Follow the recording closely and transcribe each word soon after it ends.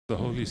The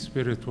Holy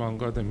Spirit, one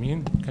God,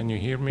 Amen. Can you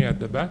hear me at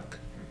the back?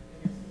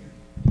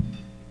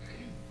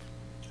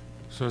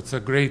 So it's a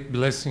great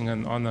blessing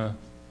and honor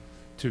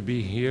to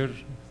be here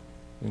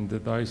in the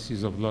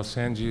Diocese of Los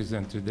Angeles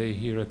and today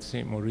here at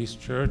St. Maurice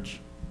Church.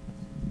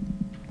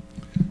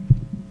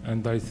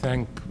 And I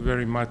thank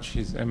very much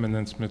His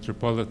Eminence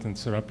Metropolitan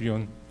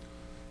Serapion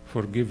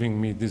for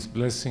giving me this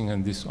blessing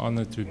and this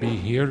honor to be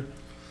here.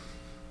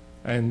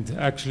 And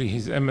actually,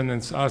 His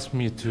Eminence asked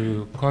me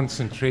to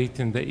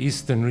concentrate in the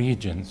Eastern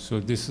region. So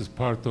this is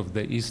part of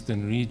the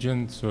Eastern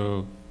region,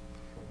 so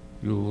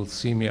you will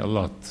see me a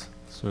lot.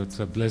 So it's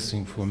a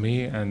blessing for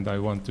me, and I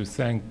want to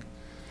thank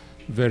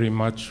very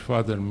much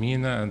Father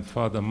Mina and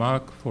Father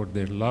Mark for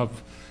their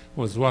love.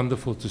 It was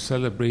wonderful to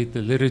celebrate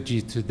the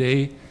liturgy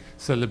today,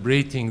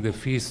 celebrating the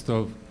feast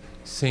of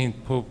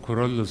Saint Pope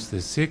Kyrillos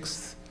VI,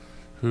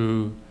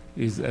 who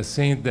is a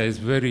saint that is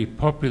very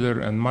popular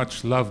and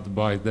much loved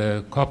by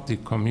the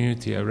Coptic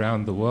community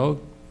around the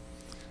world.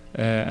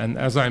 And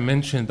as I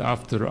mentioned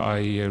after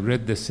I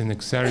read the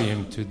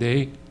Synaxarium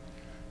today,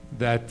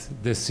 that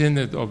the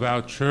Synod of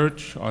our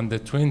Church on the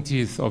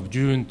 20th of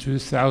June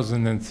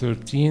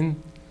 2013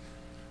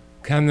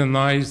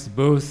 canonized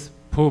both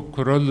Pope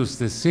Kyrillos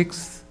VI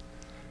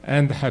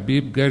and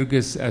Habib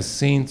Girgis as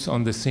saints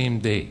on the same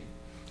day.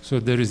 So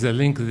there is a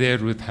link there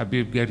with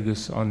Habib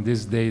Girgis on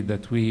this day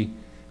that we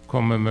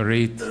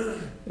commemorate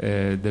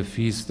the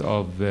feast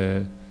of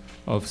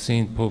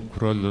Saint Pope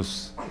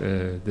Kyrillos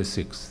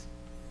VI.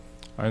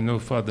 I know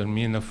Father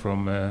Mina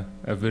from a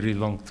very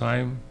long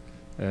time,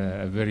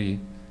 a very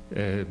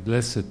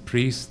blessed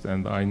priest,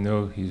 and I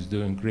know he's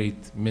doing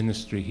great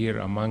ministry here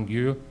among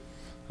you.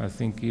 I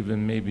think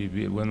even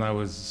maybe when I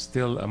was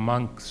still a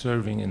monk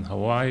serving in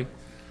Hawaii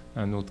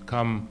and would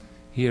come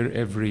here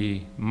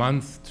every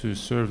month to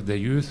serve the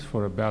youth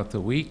for about a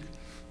week.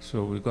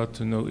 So we got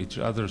to know each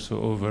other.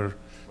 So over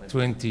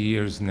 20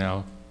 years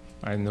now,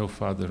 I know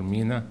Father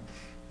Mina,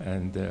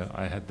 and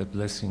I had the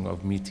blessing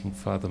of meeting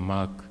Father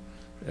Mark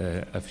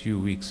a few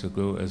weeks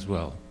ago as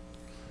well.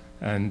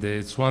 And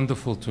it's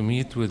wonderful to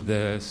meet with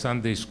the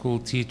Sunday school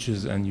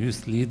teachers and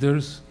youth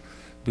leaders,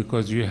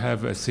 because you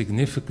have a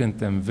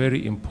significant and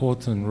very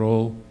important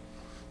role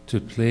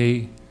to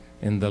play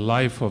in the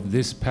life of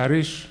this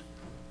parish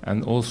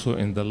and also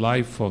in the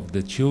life of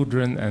the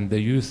children and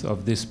the youth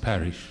of this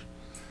parish.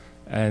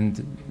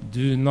 And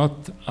do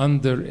not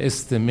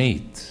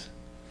underestimate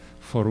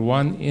for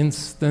one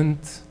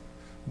instant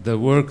the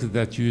work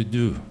that you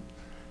do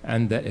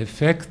and the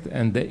effect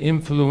and the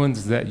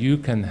influence that you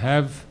can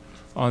have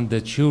on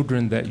the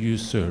children that you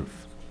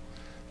serve.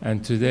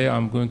 And today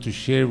I'm going to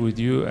share with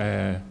you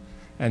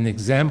an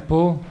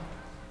example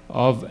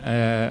of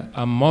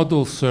a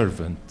model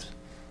servant,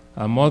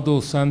 a model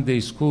Sunday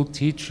school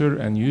teacher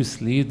and youth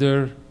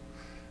leader,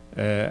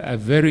 a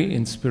very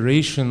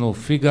inspirational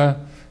figure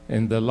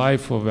in the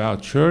life of our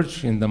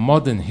church, in the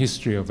modern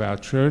history of our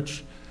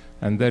church,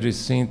 and that is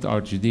Saint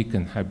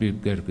Archdeacon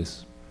Habib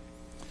Girgis.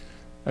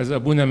 As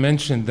Abuna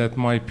mentioned, that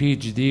my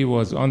PhD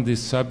was on this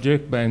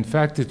subject, but in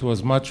fact it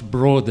was much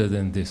broader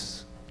than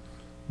this.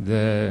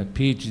 The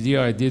PhD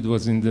I did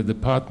was in the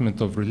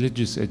Department of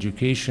Religious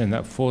Education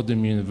at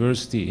Fordham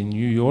University in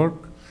New York.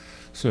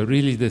 So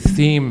really the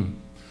theme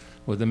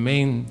or the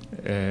main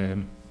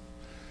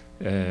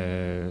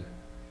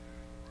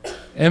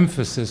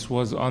emphasis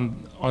was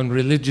on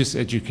religious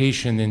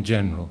education in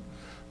general.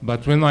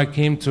 But when I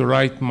came to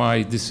write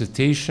my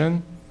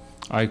dissertation,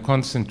 I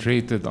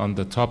concentrated on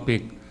the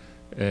topic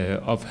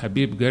of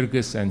Habib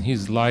Girgis and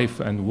his life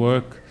and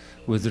work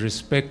with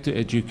respect to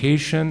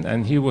education,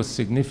 and he was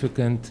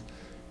significant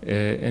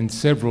in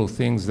several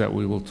things that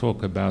we will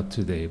talk about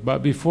today.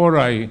 But before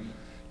I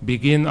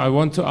begin, I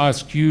want to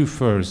ask you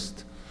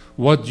first,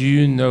 what do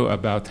you know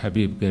about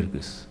Habib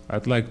Girgis?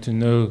 I'd like to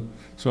know,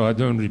 so I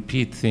don't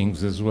repeat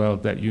things as well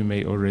that you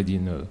may already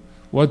know.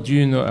 What do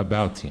you know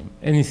about him?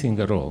 Anything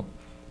at all?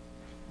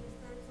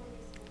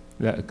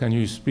 Can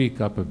you speak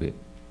up a bit?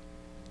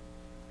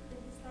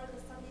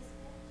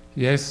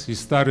 Yes, he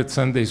started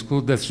Sunday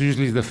school. That's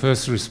usually the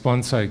first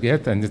response I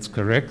get, and it's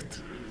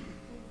correct.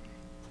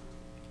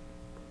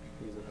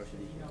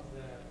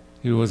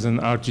 He was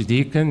an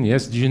archdeacon.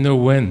 Yes. Do you know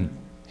when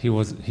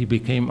he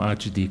became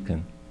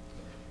archdeacon?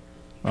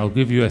 I'll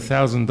give you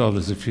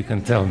 $1,000 if you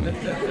can tell me.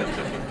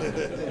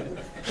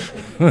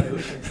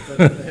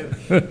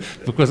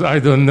 Because I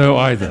don't know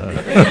either.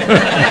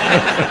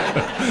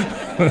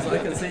 So I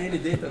can say any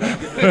date and I'll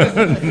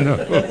give you.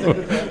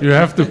 No, you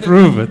have to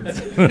prove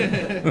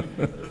it.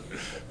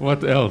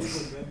 What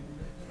else?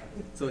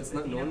 So it's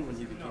not known when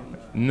he became?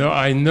 No,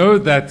 I know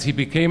that he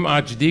became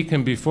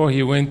archdeacon before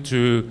he went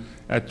to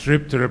a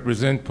trip to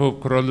represent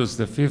Pope Kyrillos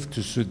V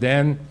to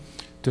Sudan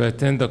to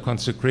attend the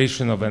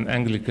consecration of an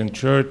Anglican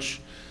church.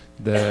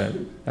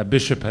 A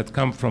bishop had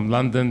come from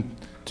London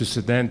to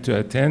Sudan to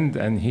attend,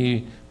 and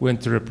he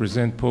went to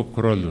represent Pope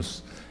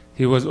Kyrillos.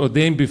 He was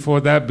ordained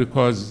before that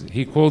because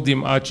he called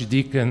him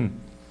archdeacon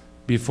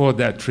before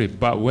that trip.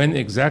 But when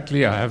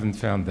exactly, I haven't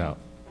found out.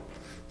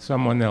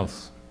 Someone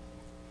else.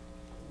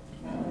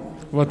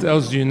 What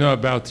else do you know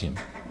about him?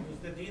 He was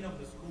the dean of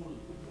the school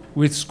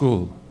Which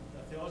school? The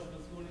theological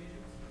school in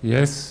Egypt.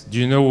 Yes. Do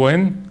you know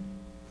when?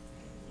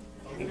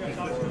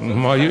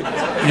 No, you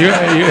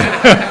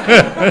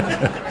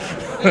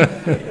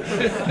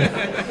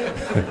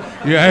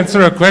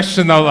answer a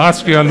question, I'll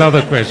ask you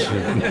another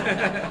question.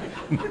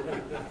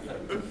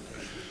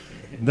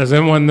 Does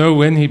anyone know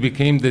when he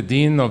became the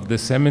dean of the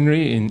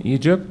seminary in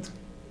Egypt?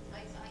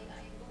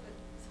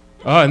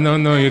 Oh,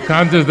 no, you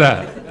can't do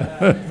that.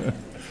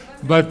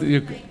 But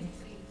you...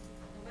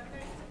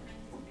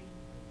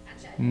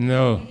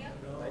 No.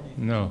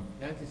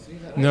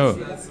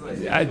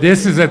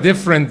 This is a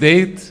different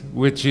date,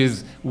 which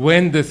is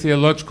when the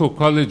theological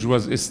college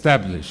was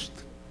established.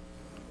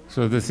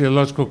 So the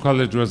theological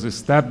college was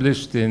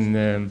established in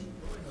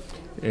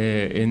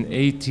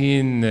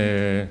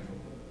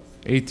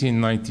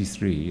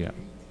 1893. Yeah.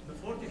 The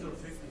 40s or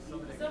 50s,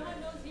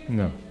 something.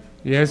 No.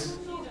 Yes.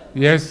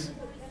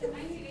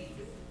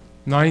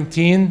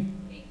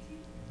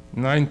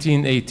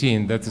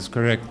 1918. That is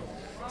correct.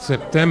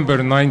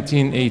 September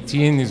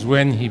 1918 is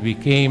when he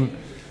became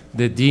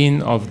the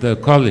dean of the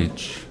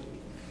college.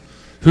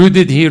 Who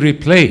did he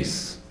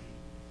replace?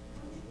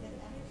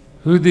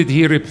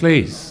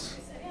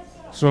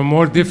 So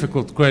more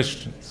difficult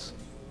questions.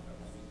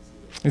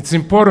 It's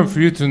important for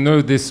you to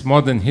know this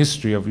modern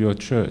history of your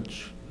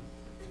church.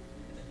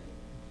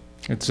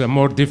 It's a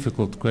more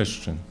difficult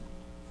question.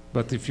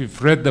 But if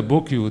you've read the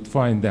book, you would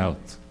find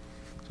out.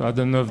 So I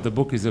don't know if the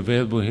book is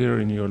available here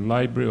in your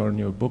library or in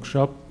your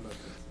bookshop.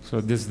 So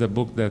this is the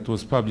book that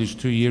was published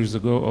 2 years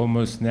ago,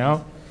 almost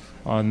now,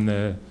 on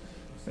the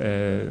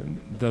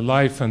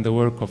life and the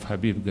work of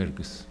Habib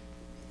Girgis.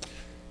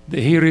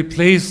 He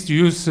replaced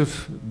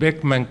Yusuf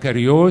Beckman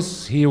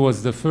Karios. He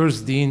was the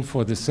first dean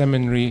for the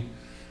seminary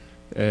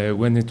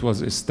when it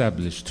was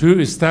established. Who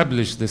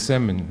established the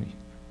seminary?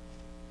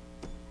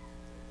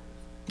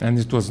 And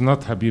it was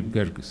not Habib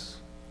Girgis.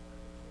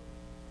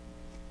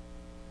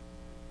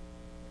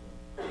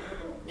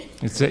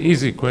 It's an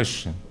easy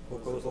question.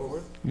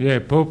 Yeah,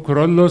 Pope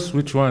Kyrillos,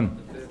 which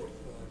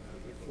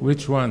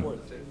one?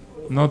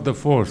 Not the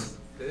fourth.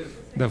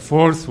 The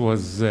fourth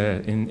was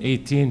in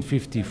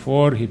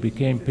 1854. He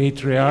became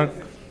patriarch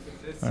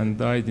and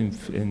died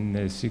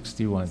in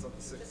 61.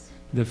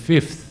 The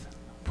fifth,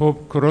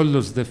 Pope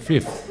Kyrillos the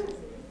fifth.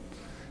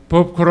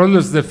 Pope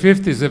Kyrillos the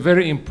fifth is a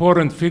very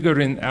important figure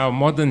in our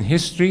modern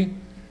history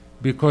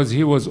because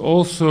he was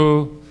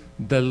also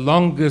the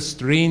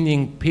longest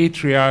reigning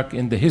patriarch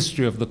in the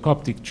history of the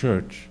Coptic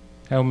Church.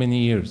 How many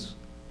years?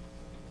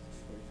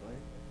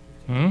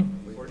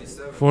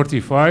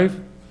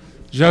 45?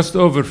 Just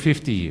over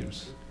 50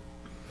 years.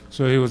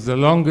 So he was the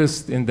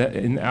longest in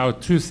our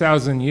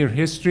 2,000-year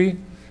history.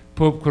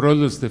 Pope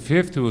Kyrillos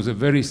V, who was a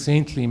very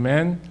saintly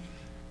man,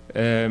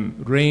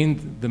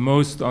 reigned the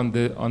most on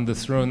the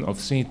throne of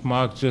Saint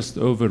Mark, just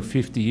over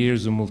 50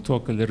 years, and we'll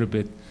talk a little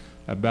bit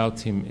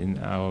about him in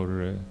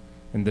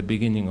the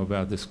beginning of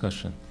our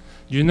discussion.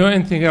 Do you know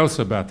anything else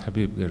about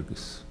Habib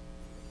Girgis?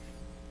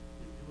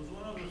 He was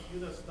one of the few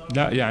that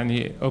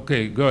started.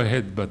 Okay, go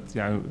ahead, but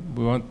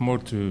we want more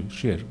to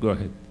share. Go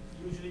ahead.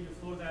 Usually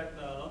before that,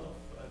 a lot of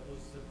it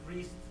was the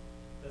priest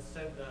that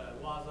said the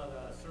waza,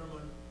 the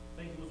sermon.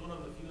 I think he was one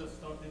of the few that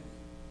started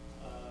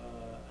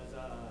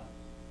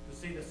to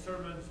say the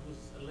sermons was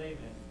a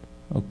layman.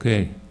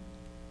 Okay.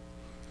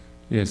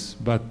 Yes,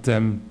 but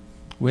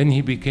when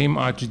he became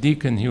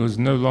archdeacon, he was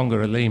no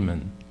longer a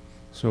layman.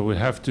 So we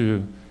have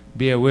to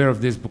be aware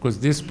of this because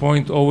this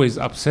point always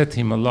upset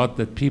him a lot,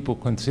 that people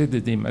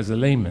considered him as a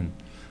layman,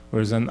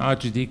 whereas an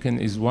archdeacon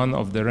is one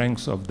of the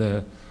ranks of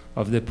the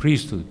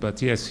priesthood.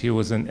 But yes, he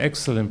was an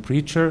excellent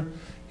preacher.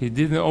 He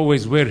didn't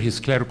always wear his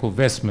clerical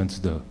vestments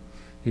though.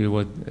 He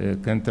would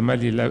كان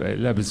تملي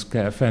لابس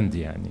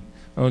كأفندي يعني.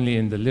 Only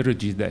in the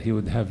liturgy that he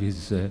would have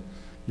his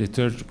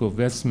liturgical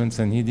vestments,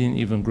 and he didn't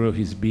even grow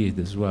his beard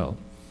as well.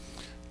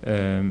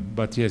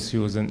 But yes, he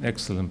was an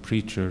excellent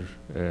preacher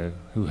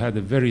who had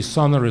a very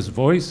sonorous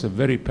voice, a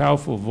very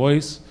powerful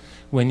voice.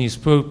 When he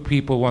spoke,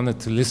 people wanted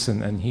to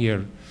listen and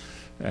hear,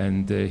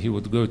 and he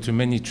would go to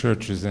many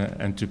churches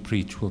and to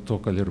preach. We'll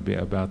talk a little bit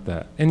about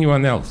that.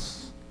 Anyone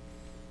else?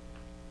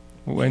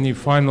 Any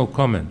final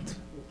comment?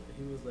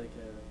 He was like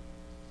a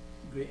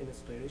great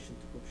inspiration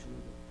to Pope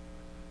Shenouda.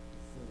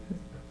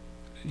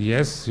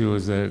 Yes, he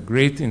was a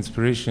great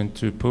inspiration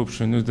to Pope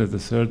Shenouda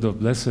III of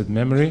blessed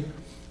memory.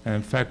 And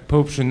in fact,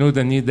 Pope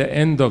Shenouda, near the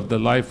end of the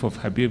life of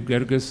Habib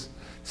Girgis,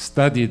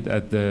 studied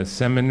at the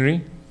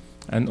seminary,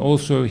 and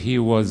also he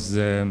was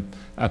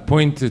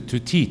appointed to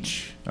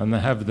teach. And I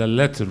have the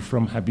letter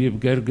from Habib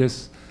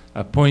Girgis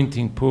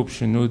appointing Pope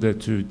Shenouda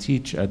to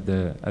teach at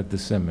the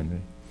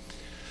seminary.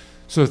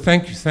 So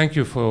thank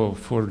you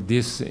for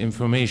this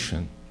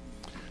information.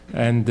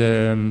 And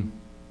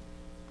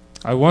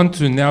I want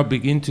to now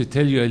begin to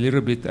tell you a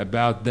little bit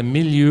about the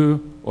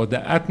milieu or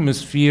the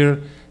atmosphere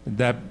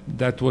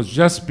that was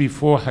just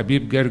before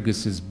Habib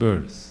Girgis's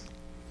birth.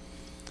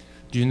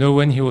 Do you know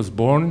when he was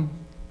born?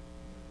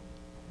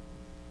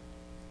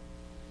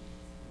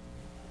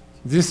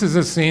 This is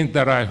a saint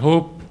that I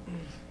hope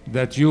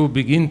that you will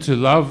begin to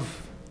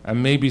love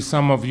And maybe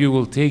some of you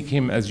will take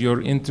him as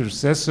your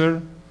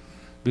intercessor,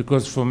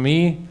 because for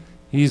me,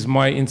 he's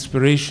my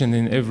inspiration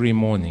in every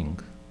morning.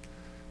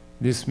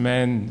 This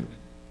man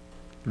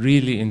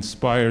really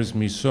inspires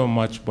me so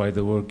much by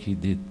the work he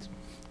did.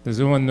 Does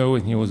anyone know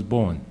when he was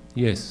born?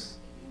 Yes.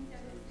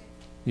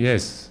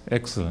 Yes,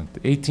 excellent.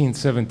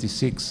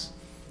 1876,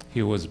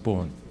 he was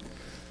born.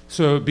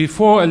 So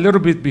a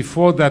little bit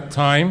before that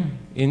time,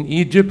 in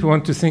Egypt, we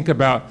want to think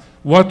about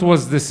what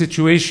was the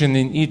situation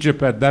in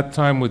Egypt at that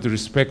time with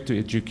respect to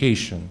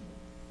education.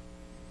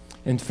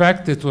 In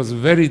fact, it was a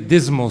very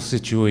dismal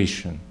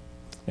situation.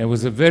 It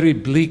was a very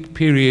bleak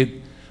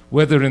period,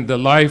 whether in the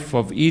life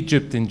of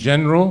Egypt in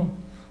general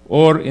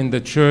or in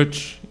the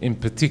church in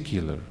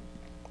particular.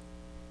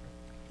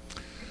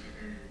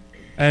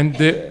 And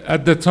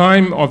at the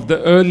time of the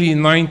early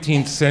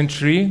 19th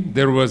century,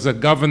 there was a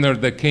governor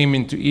that came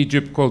into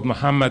Egypt called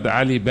Muhammad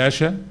Ali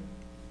Pasha.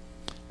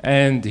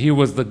 And he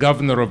was the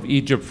governor of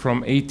Egypt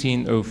from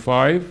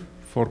 1805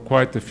 for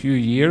quite a few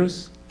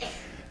years.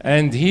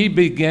 And he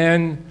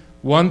began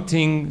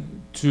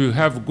wanting to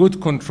have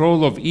good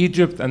control of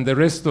Egypt and the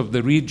rest of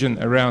the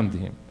region around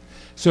him.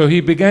 So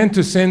he began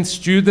to send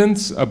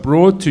students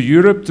abroad to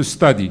Europe to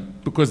study,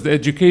 because the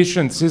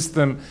education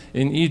system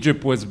in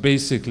Egypt was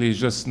basically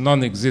just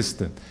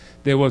non-existent.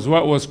 There was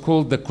what was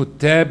called the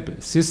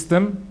Kutab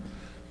system,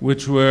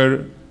 which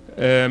were,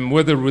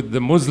 whether with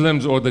the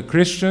Muslims or the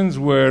Christians,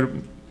 were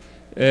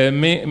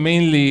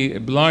mainly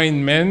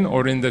blind men,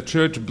 or in the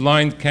church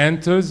blind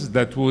cantors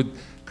that would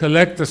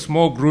collect a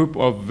small group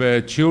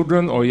of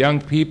children or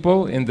young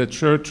people in the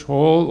church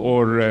hall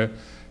or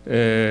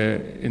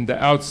in the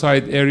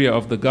outside area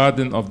of the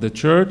garden of the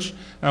church,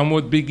 and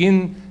would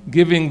begin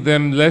giving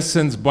them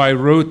lessons by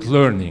rote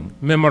learning,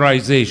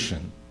 memorization,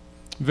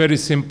 very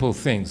simple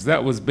things.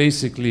 That was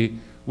basically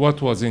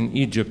what was in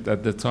Egypt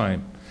at the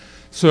time.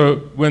 So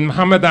when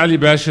Muhammad Ali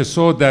Pasha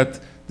saw that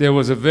there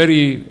was a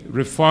very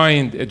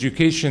refined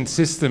education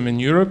system in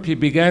Europe, he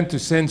began to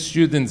send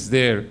students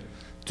there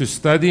to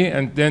study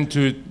and then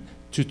to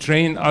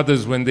train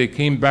others when they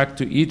came back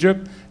to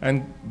Egypt,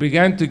 and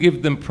began to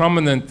give them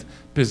prominent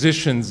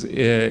positions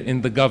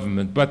in the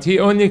government. But he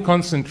only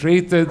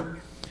concentrated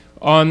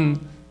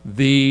on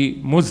the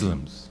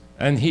Muslims,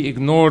 and he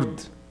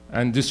ignored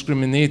and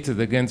discriminated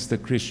against the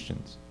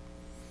Christians.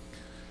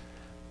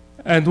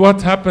 And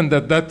what happened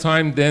at that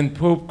time then,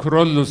 Pope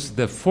Kyrillos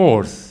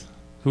IV,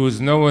 who is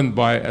known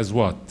by as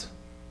what?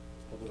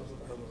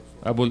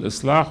 Abu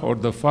al-Islah, or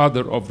the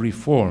father of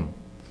reform.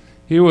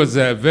 He was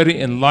a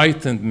very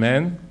enlightened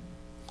man,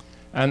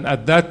 and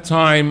at that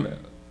time,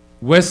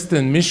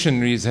 Western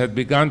missionaries had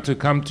begun to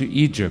come to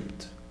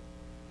Egypt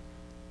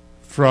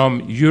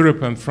from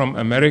Europe and from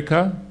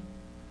America.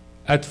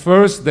 At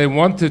first, they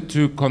wanted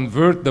to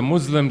convert the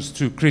Muslims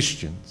to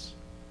Christians.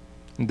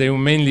 They were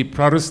mainly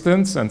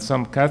Protestants and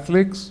some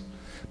Catholics,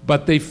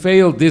 but they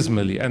failed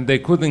dismally, and they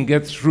couldn't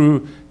get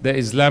through the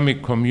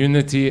Islamic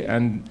community,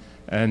 and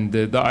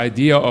the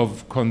idea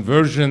of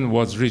conversion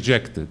was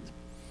rejected.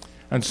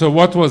 And so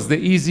what was the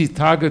easy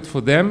target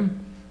for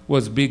them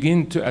was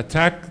begin to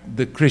attack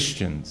the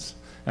Christians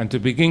and to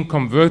begin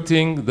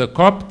converting the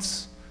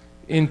Copts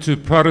into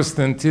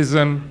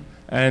Protestantism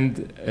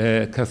and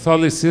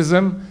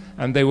Catholicism.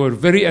 And they were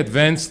very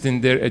advanced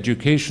in their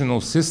educational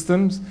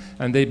systems,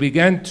 and they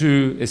began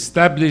to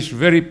establish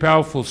very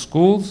powerful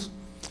schools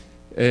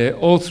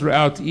all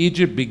throughout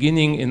Egypt,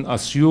 beginning in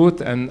Asyut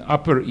and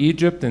Upper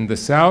Egypt in the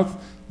south,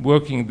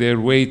 working their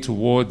way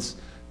towards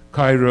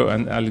Cairo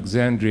and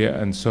Alexandria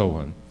and so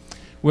on.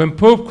 When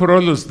Pope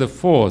Kyrillos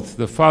IV,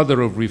 the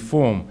father of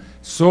reform,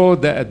 saw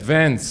the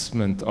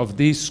advancement of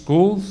these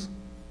schools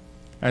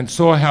and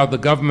saw how the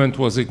government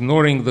was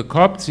ignoring the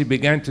Copts, he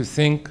began to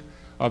think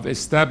of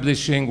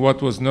establishing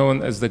what was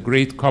known as the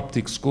Great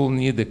Coptic School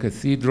near the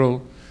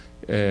cathedral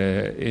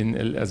in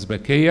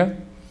Al-Azbakiyah.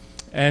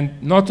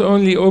 And not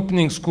only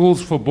opening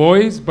schools for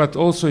boys, but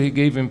also he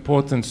gave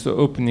importance to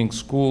opening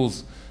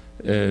schools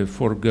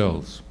for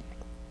girls.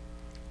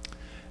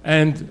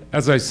 And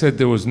as I said,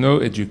 there was no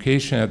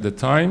education at the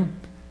time.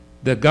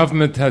 The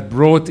government had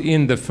brought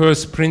in the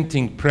first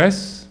printing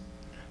press,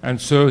 and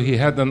so he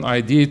had an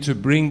idea to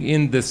bring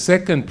in the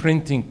second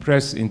printing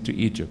press into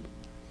Egypt.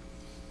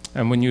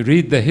 And when you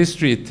read the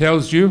history, it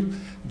tells you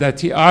that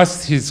he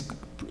asked his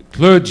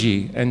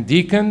clergy and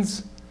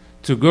deacons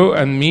to go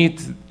and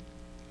meet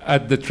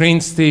at the train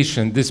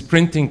station, this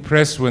printing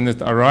press, when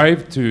it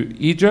arrived to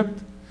Egypt,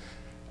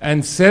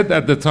 and said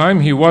at the time,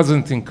 he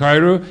wasn't in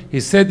Cairo,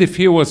 he said if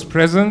he was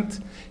present,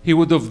 he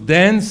would have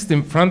danced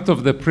in front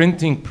of the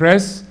printing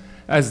press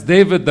as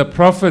David the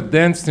prophet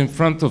danced in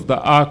front of the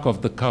Ark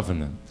of the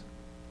Covenant.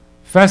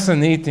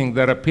 Fascinating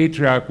that a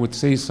patriarch would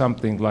say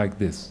something like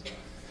this.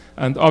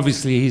 And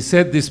obviously he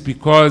said this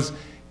because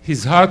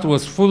his heart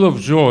was full of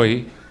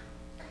joy,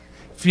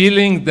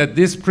 feeling that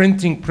this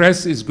printing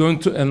press is going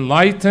to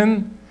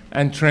enlighten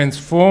and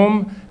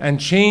transform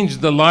and change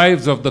the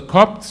lives of the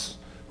Copts,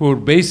 who were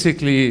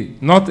basically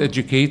not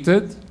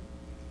educated,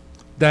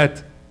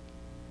 that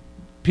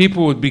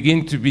people would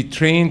begin to be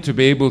trained to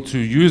be able to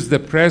use the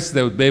press.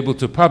 They would be able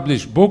to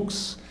publish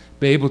books,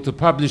 be able to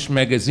publish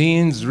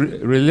magazines,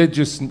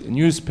 religious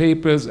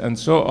newspapers, and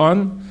so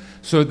on,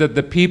 so that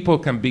the people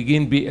can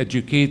begin be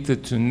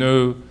educated to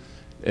know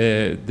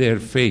their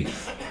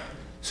faith.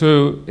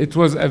 So it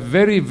was a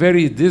very,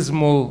 very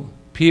dismal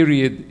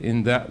period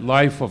in the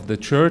life of the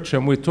church,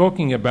 and we're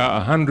talking about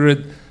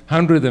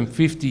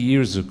 150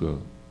 years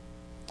ago.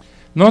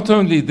 Not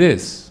only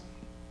this,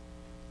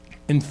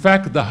 in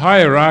fact, the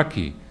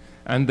hierarchy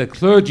and the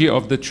clergy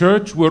of the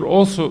church were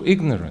also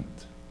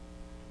ignorant.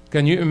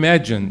 Can you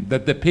imagine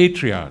that the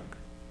patriarch,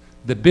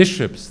 the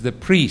bishops, the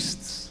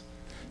priests,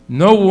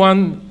 no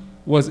one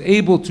was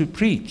able to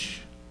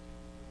preach?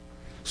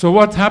 So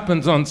what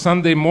happens on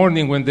Sunday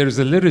morning when there's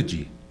a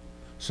liturgy?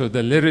 So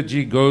the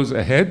liturgy goes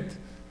ahead,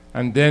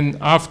 and then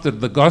after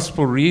the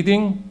gospel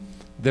reading,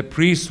 the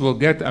priest will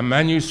get a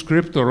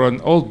manuscript or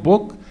an old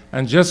book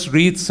and just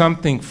read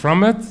something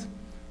from it,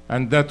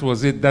 and that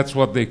was it. That's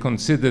what they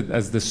considered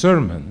as the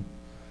sermon.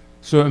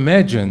 So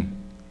imagine,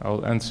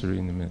 I'll answer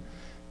in a minute.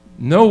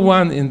 No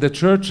one in the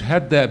church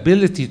had the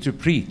ability to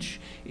preach.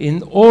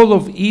 In all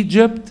of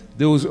Egypt,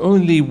 there was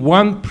only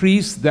one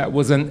priest that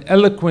was an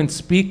eloquent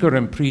speaker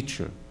and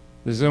preacher.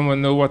 Does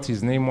anyone know what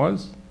his name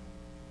was?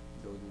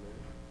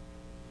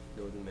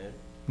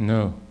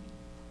 No.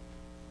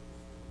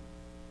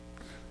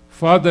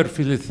 Father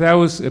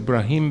Philithaus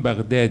Ibrahim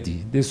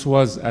Baghdadi. This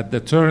was at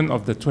the turn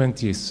of the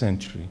 20th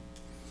century.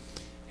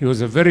 He was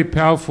a very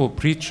powerful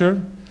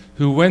preacher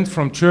who went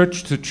from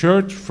church to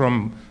church,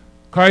 from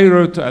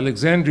Cairo to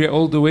Alexandria,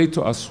 all the way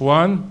to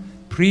Aswan,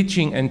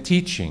 preaching and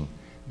teaching.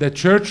 The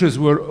churches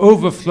were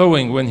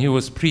overflowing when he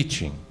was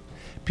preaching.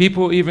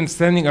 People even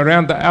standing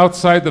around the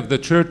outside of the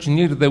church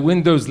near the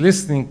windows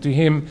listening to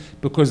him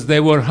because they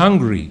were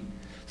hungry,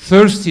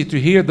 thirsty to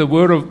hear the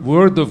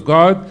word of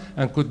God,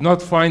 and could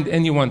not find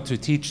anyone to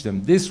teach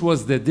them. This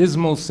was the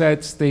dismal,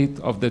 sad state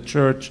of the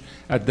church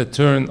at the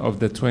turn of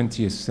the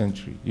 20th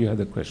century. You had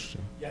a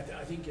question. Yeah,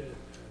 I think you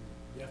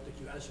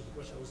answered the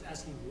question. I was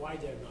asking why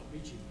they're not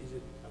reaching. Is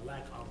it a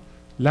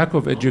lack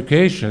of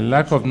education,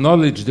 lack of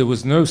knowledge? There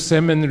was no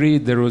seminary,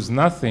 there was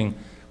nothing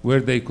where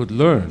they could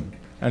learn.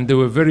 And there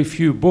were very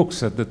few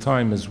books at the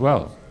time as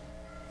well.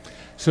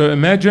 So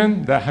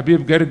imagine that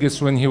Habib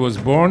Girgis, when he was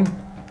born,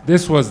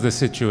 this was the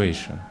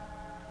situation.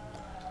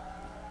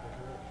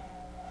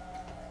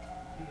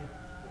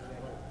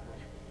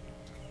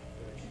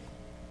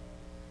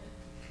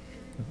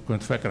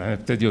 كنت فاكر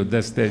هنبتدي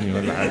قداس تاني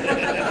ولا حاجة.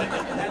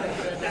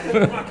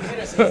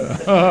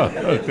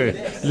 اوكي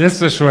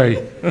لسه شوي.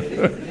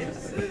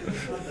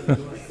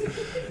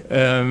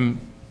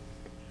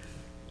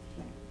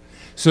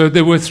 So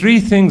there were three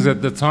things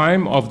at the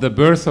time of the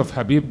birth of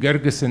Habib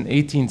Girgis in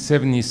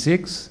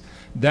 1876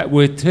 that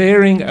were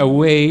tearing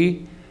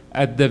away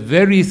at the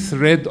very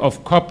thread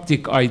of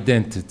Coptic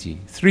identity.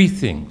 Three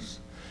things.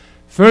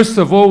 First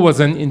of all was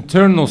an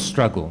internal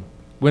struggle.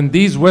 When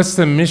these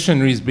Western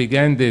missionaries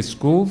began their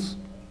schools,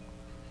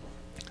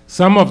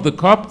 some of the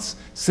Copts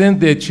sent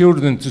their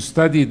children to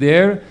study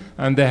there,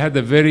 and they had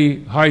a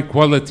very high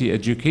quality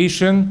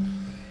education.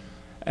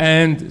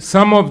 And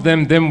some of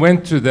them then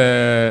went to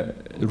the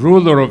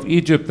ruler of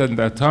Egypt at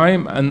that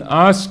time and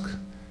asked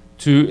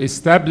to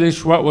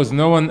establish what was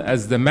known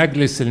as the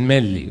Majlis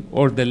al-Melli,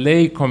 or the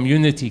Lay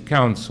Community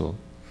Council.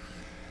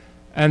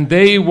 And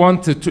they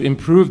wanted to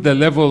improve the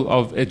level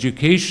of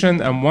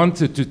education and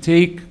wanted to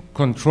take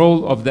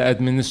control of the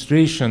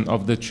administration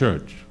of the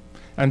church.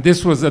 And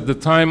this was at the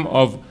time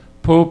of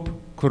Pope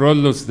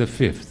Kyrillos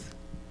V.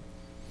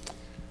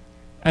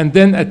 And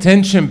then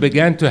attention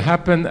began to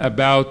happen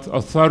about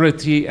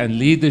authority and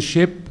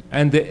leadership,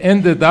 and it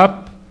ended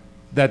up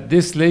that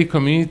this Lay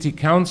Community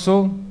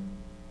Council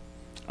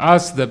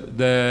asked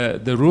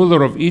the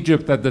ruler of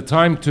Egypt at the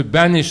time to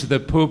banish the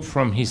Pope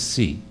from his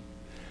see.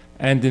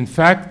 And in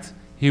fact,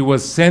 he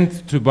was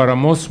sent to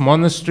Baramos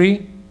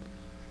Monastery,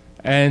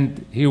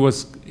 and he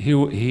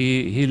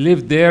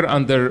lived there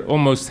under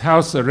almost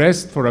house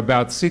arrest for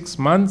about 6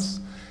 months.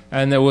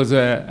 And there was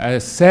a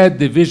sad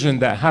division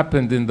that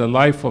happened in the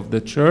life of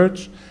the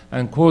church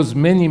and caused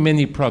many,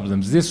 many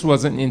problems. This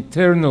was an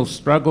internal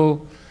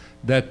struggle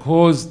that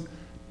caused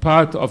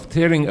part of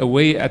tearing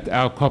away at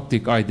our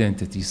Coptic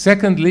identity.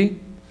 Secondly,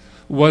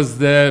 was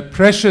the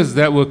pressures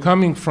that were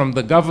coming from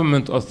the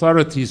government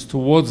authorities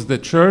towards the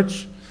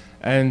church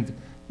and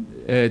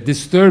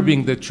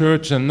disturbing the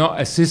church and not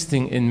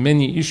assisting in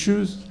many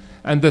issues.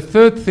 And the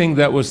third thing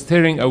that was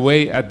tearing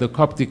away at the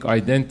Coptic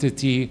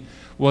identity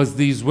was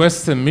these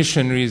Western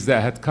missionaries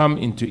that had come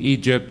into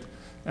Egypt,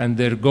 and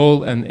their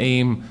goal and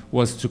aim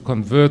was to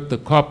convert the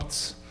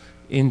Copts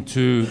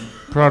into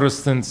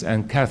Protestants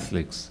and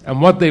Catholics.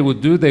 And what they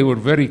would do, they were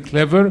very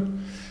clever.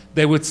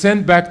 They would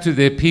send back to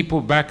their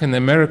people back in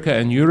America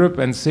and Europe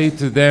and say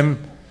to them,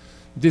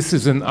 this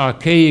is an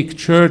archaic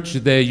church,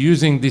 they're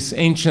using this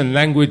ancient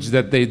language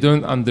that they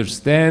don't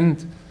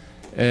understand,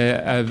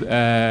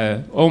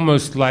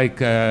 almost like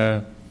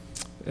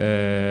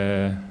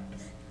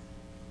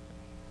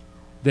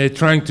They're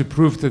trying to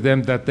prove to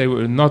them that they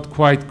were not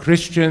quite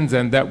Christians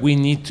and that we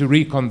need to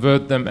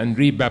reconvert them and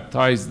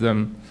rebaptize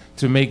them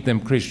to make them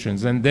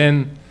Christians. And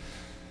then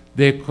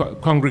their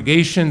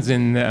congregations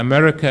in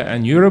America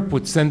and Europe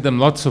would send them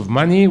lots of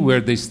money, where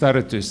they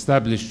started to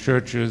establish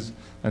churches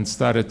and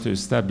started to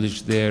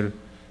establish their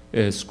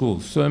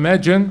schools. So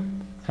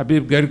imagine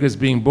Habib Girgis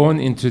being born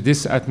into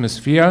this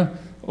atmosphere.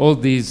 All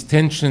these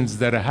tensions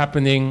that are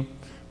happening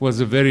was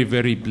a very,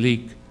 very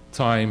bleak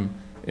time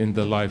in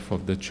the life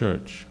of the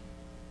church.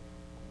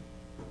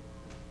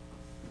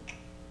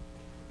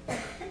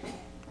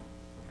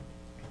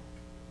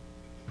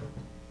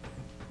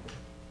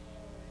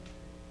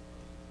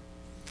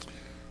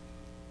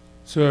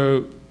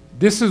 So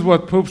this is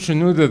what Pope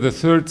Shenouda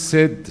III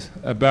said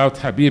about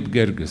Habib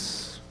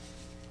Girgis.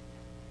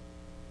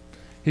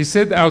 He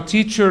said, "Our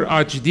teacher,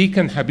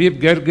 Archdeacon Habib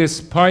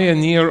Girgis,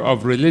 pioneer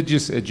of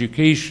religious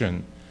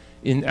education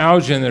in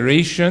our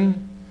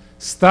generation,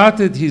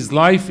 started his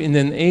life in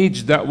an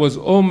age that was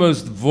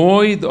almost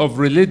void of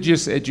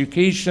religious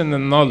education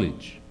and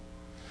knowledge.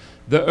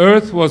 The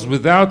earth was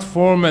without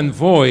form and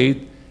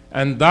void,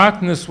 and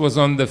darkness was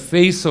on the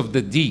face of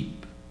the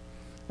deep,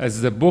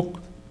 as the book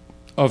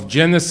of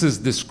Genesis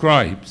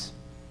describes.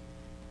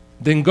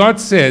 Then God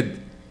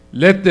said,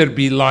 'Let there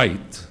be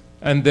light,'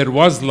 and there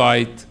was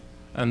light,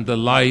 and the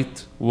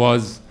light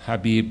was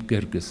Habib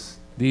Girgis."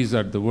 These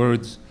are the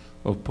words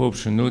of Pope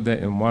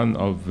Shenouda in one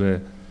of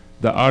the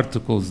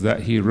articles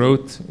that he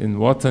wrote in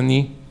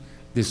Watani,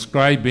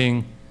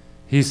 describing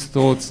his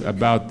thoughts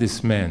about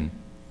this man.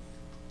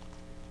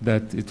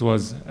 That it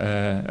was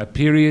a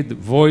period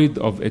void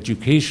of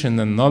education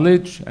and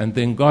knowledge, and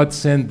then God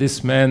sent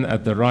this man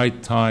at the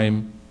right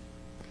time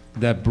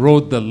that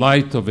brought the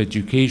light of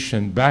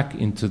education back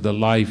into the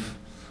life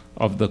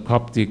of the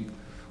Coptic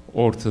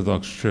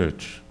Orthodox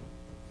Church.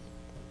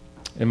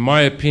 In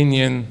my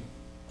opinion,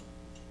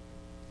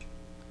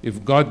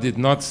 if God did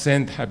not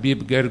send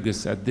Habib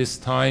Girgis at this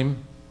time,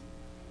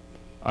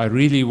 I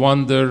really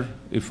wonder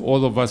if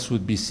all of us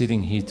would be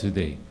sitting here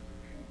today.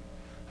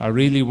 I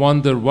really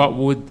wonder what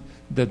would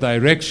the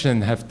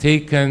direction have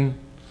taken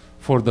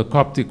for the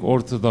Coptic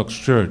Orthodox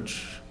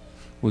Church.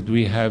 Would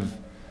we have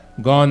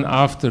gone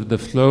after the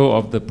flow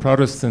of the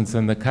Protestants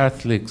and the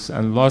Catholics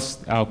and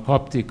lost our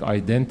Coptic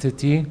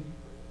identity?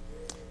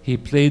 He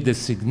played a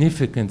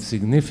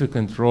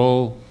significant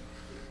role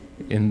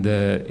in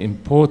the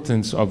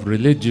importance of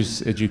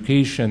religious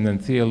education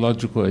and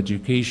theological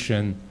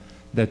education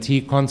that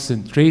he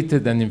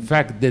concentrated and in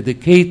fact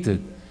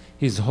dedicated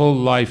his whole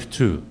life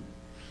to.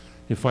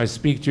 If I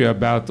speak to you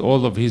about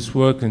all of his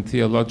work in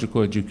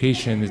theological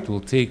education, it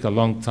will take a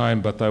long time,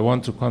 but I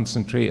want to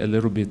concentrate a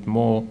little bit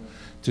more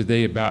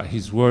today about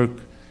his work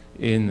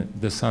in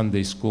the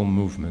Sunday school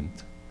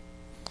movement.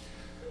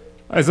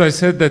 As I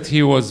said, that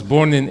he was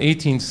born in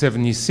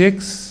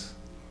 1876,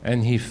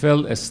 and he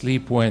fell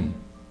asleep when?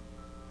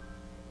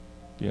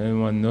 Do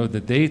anyone know the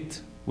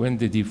date? When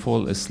did he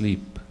fall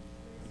asleep?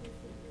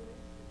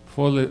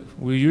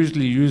 We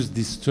usually use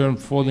this term,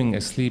 falling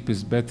asleep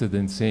is better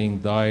than saying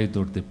died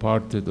or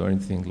departed or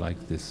anything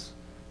like this.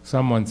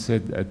 Someone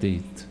said a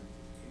date.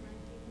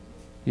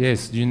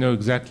 Yes, do you know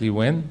exactly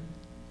when?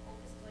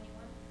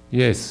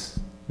 Yes,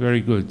 very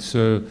good.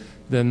 So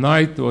the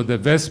night or the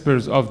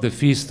Vespers of the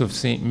Feast of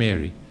St.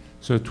 Mary.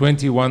 So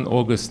 21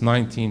 August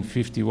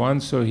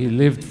 1951, so he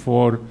lived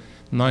for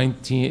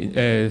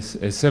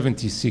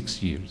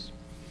 76 years.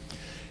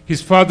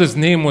 His father's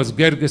name was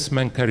Girgis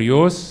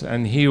Mankarios,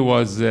 and he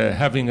was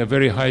having a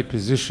very high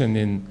position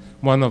in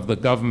one of the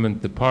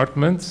government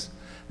departments.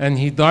 And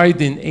he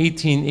died in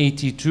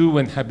 1882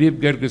 when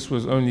Habib Girgis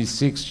was only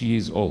 6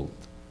 years old.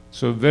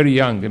 So very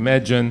young.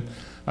 Imagine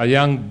a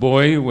young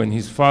boy, when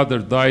his father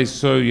dies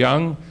so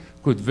young,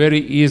 could very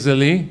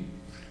easily,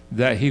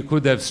 that he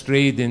could have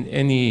strayed in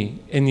any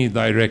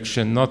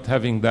direction, not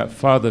having that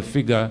father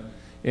figure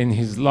in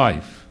his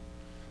life.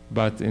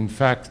 But in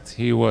fact,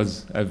 he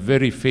was a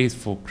very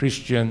faithful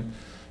Christian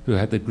who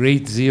had a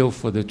great zeal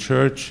for the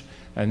church,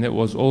 and it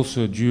was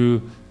also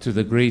due to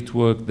the great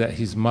work that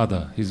his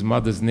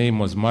mother's name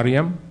was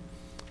Mariam,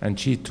 and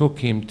she took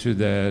him to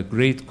the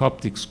great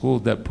Coptic school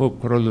that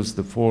Pope Carolus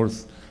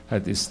IV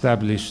had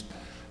established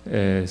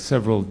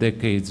several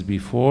decades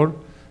before,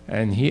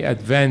 and he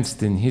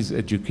advanced in his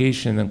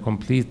education and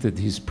completed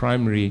his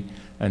primary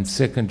and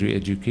secondary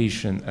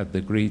education at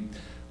the great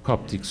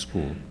Coptic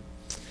school.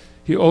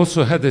 He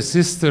also had a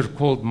sister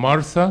called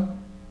Martha,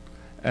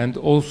 and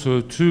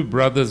also two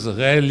brothers,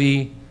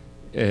 Ghali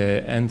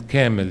and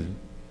Kamel.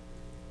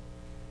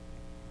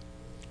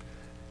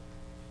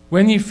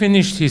 When he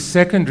finished his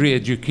secondary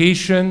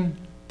education,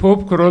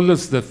 Pope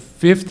Carolus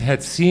V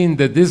had seen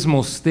the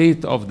dismal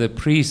state of the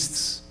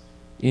priests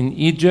in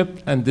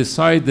Egypt and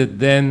decided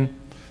then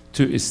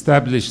to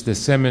establish the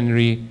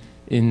seminary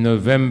in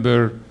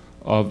November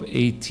of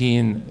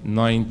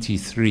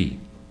 1893.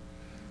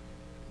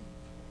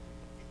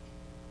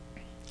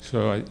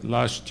 So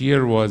last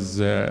year was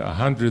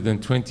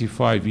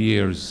 125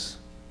 years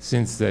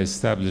since the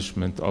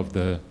establishment of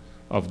the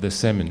of the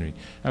seminary.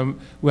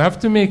 We have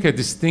to make a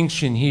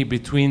distinction here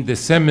between the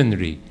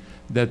seminary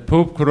that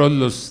Pope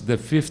Kyrillos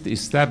V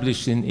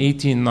established in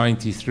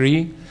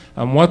 1893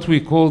 and what we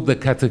call the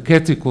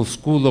Catechetical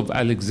School of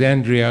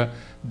Alexandria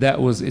that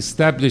was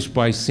established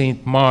by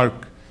St.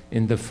 Mark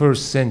in the 1st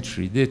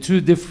century. They're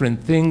two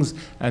different things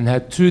and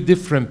had two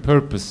different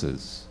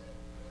purposes.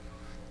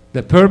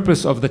 The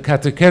purpose of the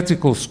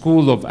Catechetical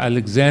School of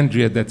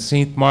Alexandria that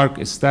St. Mark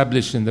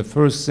established in the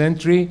 1st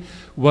century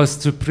was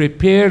to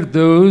prepare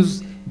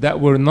those that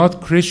were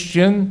not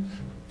Christian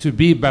to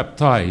be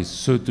baptized,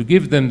 so to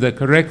give them the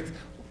correct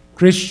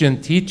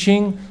Christian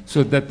teaching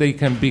so that they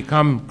can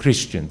become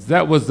Christians.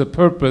 That was the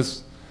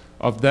purpose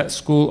of that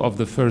school of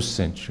the 1st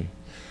century.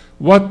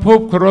 What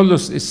Pope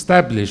Kyrillos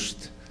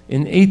established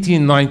in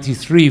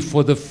 1893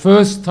 for the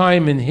first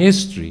time in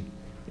history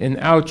in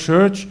our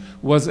church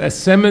was a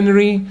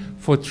seminary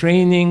for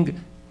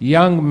training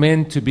young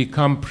men to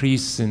become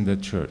priests in the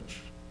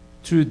church.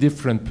 Two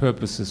different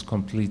purposes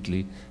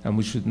completely, and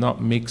we should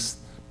not mix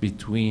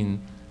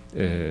between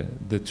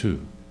the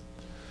two.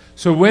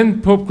 So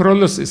when Pope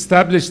Kyrillos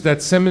established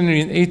that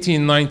seminary in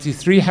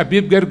 1893,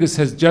 Habib Girgis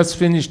has just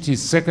finished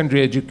his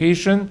secondary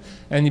education,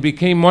 and he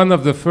became one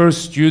of the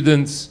first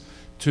students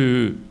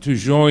to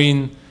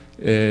join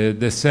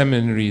the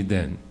seminary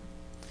then.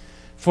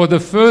 For the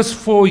first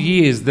 4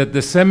 years that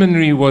the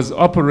seminary was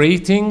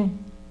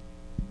operating,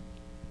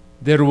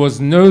 there was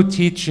no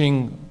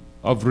teaching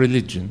of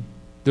religion.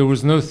 There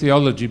was no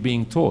theology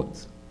being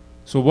taught.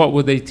 So what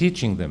were they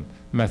teaching them?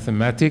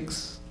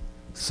 Mathematics,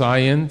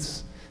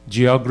 science,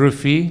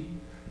 geography,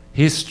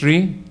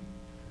 history,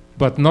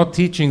 but not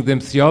teaching them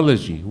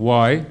theology.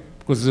 Why?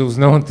 Because there was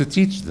no one to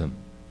teach them.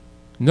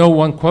 No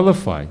one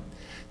qualified.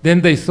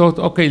 Then they thought,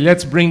 okay,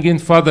 let's bring in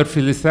Father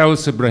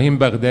Philithaus Ibrahim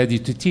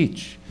Baghdadi to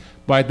teach.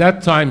 By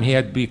that time, he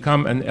had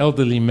become an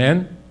elderly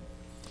man.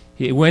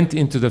 He went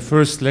into the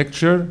first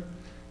lecture.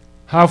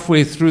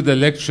 Halfway through the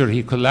lecture,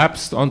 he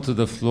collapsed onto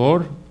the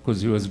floor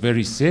because he was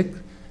very sick.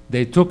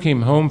 They took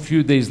him home. A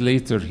few days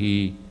later,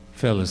 he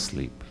fell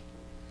asleep.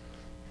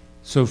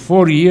 So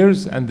 4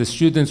 years, and the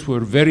students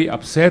were very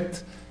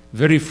upset,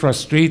 very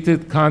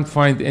frustrated, can't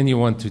find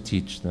anyone to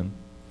teach them.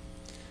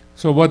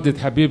 So what did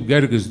Habib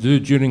Girgis do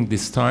during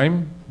this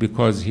time?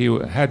 Because he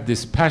had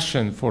this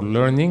passion for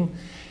learning.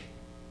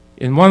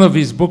 In one of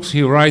his books,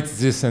 he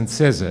writes this and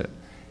says it.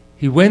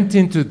 He went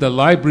into the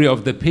library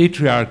of the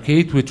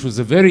Patriarchate, which was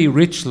a very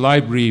rich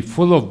library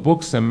full of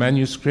books and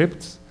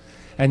manuscripts,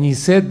 and he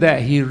said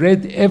that he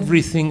read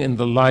everything in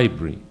the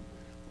library,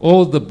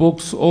 all the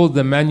books, all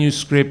the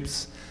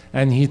manuscripts,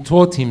 and he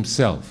taught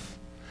himself.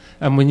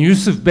 And when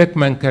Yusuf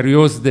Beckman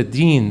Karyos, the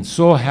dean,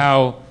 saw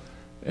how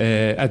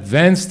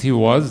advanced he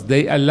was,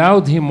 they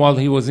allowed him, while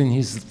he was in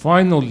his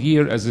final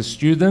year as a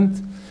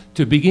student,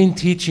 to begin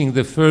teaching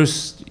the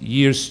first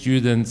year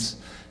students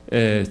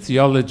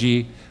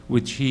theology,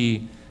 which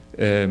he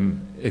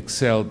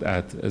excelled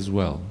at as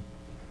well.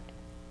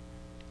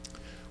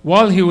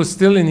 While he was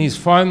still in his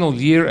final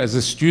year as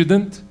a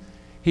student,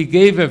 he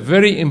gave a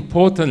very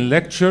important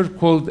lecture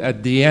called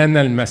Ad-Diyana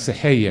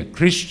al-Masihiyya,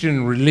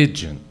 Christian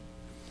Religion.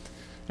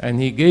 And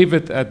he gave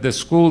it at the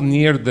school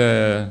near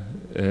the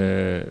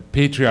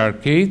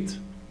Patriarchate.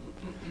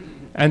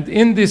 And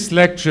in this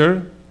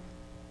lecture,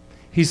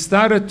 he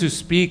started to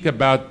speak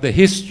about the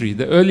history,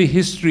 the early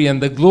history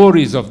and the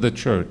glories of the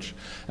church,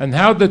 and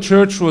how the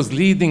church was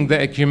leading the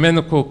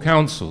ecumenical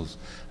councils,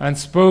 and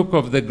spoke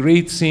of the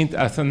great Saint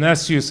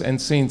Athanasius and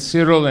Saint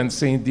Cyril and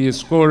Saint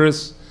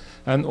Dioscorus,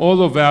 and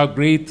all of our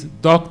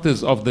great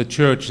doctors of the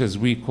church, as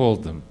we call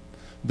them,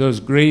 those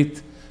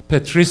great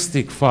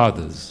patristic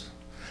fathers,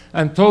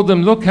 and told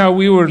them, look how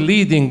we were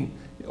leading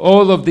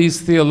all of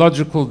these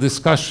theological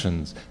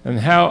discussions, and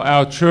how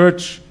our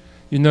church,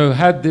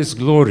 had this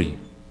glory.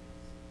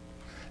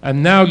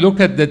 And now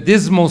look at the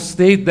dismal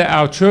state that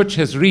our church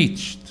has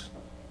reached.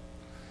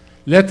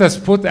 Let us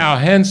put our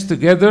hands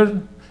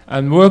together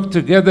and work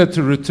together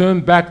to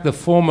return back the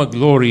former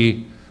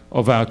glory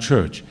of our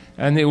church.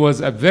 And it was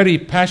a very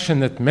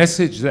passionate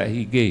message that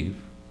he gave.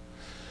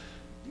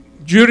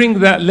 During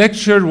that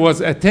lecture was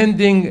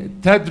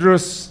attending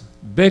Tadros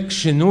Bek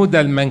Shinoud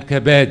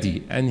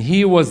al-Mankabadi, and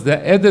he was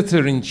the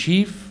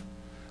editor-in-chief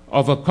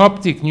of a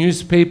Coptic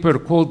newspaper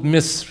called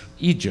Misr,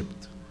 Egypt.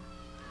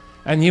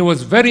 And he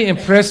was very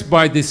impressed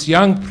by this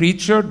young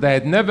preacher that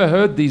had never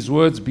heard these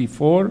words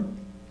before.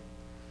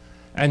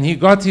 And he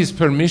got his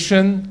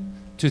permission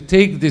to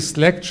take this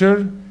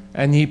lecture,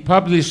 and he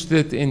published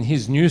it in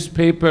his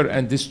newspaper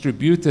and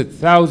distributed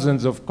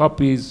thousands of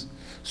copies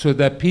so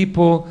that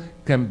people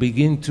can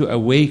begin to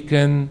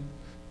awaken,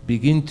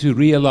 begin to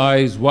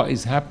realize what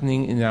is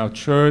happening in our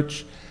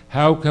church.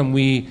 How can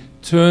we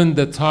turn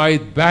the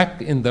tide back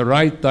in the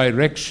right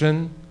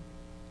direction?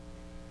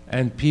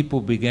 And people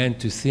began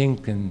to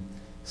think and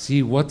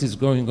see what is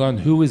going on.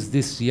 Who is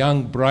this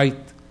young, bright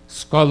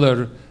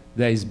scholar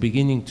that is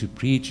beginning to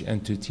preach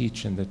and to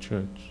teach in the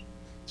church?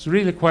 It's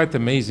really quite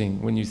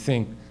amazing when you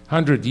think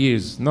 100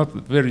 years, not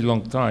a very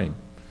long time.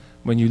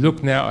 When you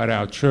look now at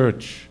our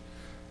church,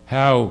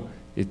 how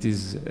it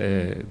is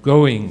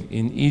going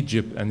in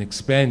Egypt and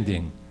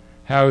expanding,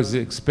 how is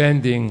it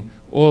expanding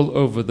all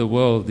over the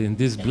world in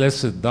this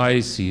blessed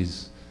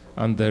diocese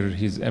under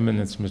His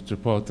Eminence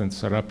Metropolitan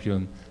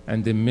Serapion,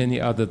 and in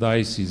many other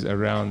dioceses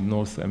around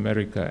North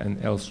America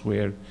and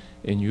elsewhere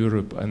in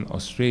Europe and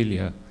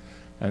Australia.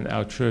 And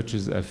our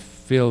churches are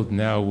filled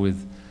now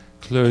with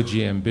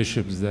clergy and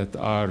bishops that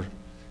are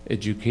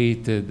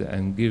educated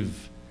and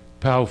give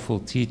powerful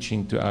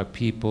teaching to our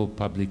people,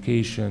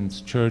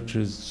 publications,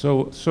 churches,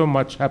 so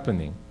much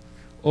happening.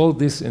 All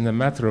this in a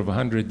matter of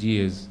 100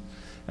 years.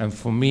 And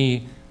for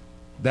me,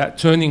 that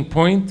turning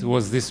point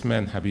was this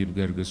man, Habib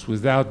Girgis,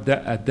 without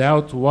a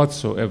doubt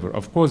whatsoever.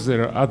 Of course,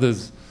 there are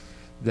others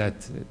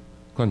that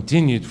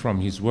continued from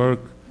his work,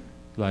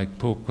 like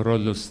Pope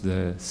Carolus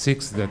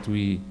VI that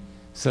we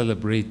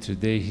celebrate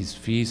today, his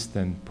feast,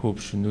 and Pope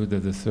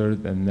Shenouda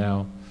III, and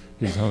now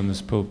His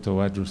Holiness Pope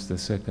Tawadros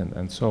II,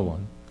 and so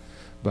on.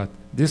 But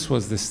this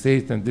was the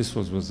state, and this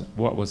was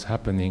what was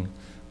happening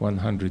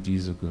 100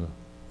 years ago.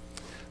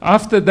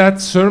 After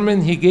that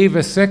sermon, he gave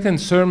a second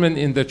sermon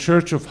in the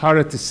church of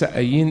Harat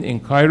al-Sa'ayin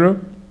in Cairo.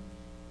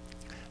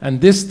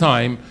 And this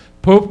time,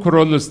 Pope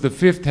Carolus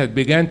V had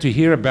begun to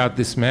hear about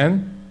this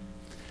man.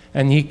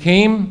 And he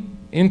came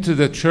into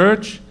the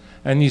church,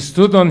 and he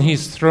stood on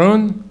his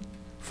throne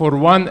for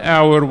 1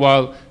 hour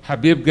while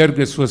Habib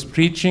Girgis was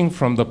preaching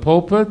from the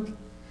pulpit,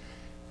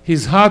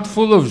 his heart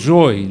full of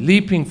joy,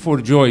 leaping for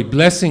joy,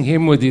 blessing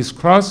him with his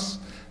cross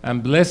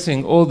and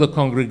blessing all the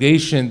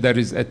congregation that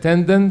is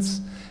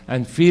attendance,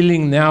 and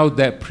feeling now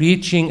that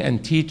preaching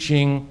and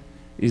teaching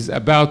is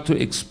about to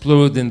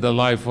explode in the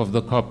life of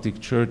the Coptic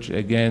Church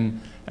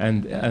again,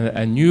 and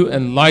a new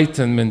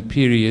enlightenment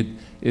period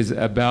is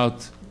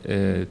about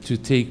to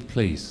take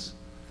place.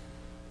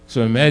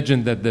 So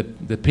imagine that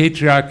the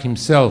patriarch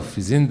himself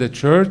is in the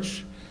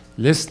church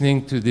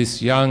listening to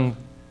this young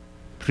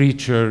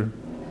preacher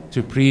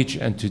to preach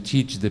and to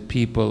teach the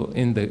people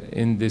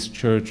in this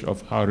church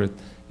of Harat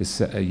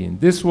al-Sa'ayin.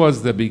 This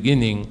was the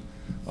beginning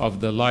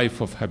of the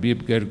life of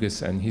Habib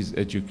Girgis and his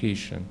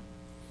education.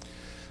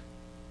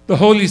 The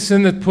Holy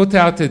Synod put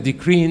out a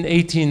decree in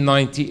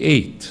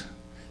 1898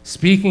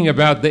 speaking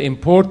about the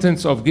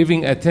importance of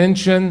giving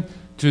attention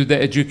to the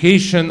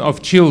education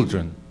of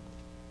children.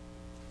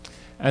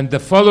 And the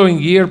following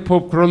year,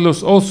 Pope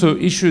Carolus also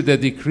issued a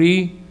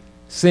decree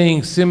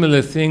saying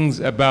similar things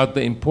about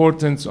the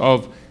importance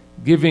of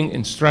giving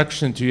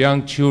instruction to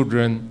young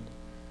children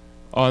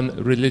on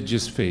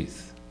religious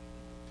faith.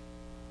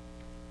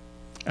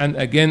 And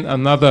again,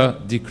 another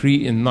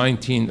decree in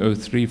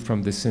 1903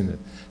 from the Synod.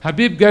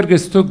 Habib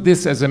Girgis took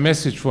this as a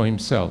message for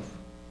himself.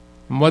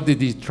 And what did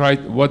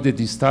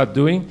he start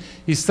doing?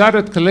 He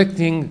started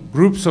collecting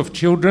groups of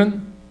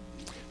children,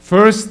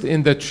 first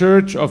in the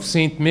Church of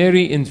St.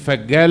 Mary in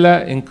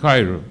Fagala in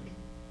Cairo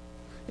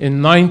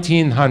in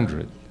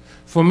 1900.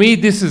 For me,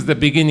 this is the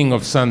beginning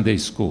of Sunday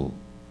school,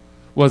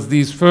 was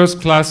these first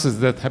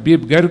classes that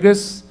Habib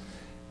Girgis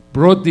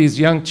brought these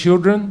young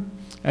children,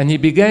 and he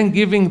began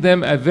giving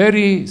them a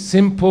very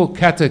simple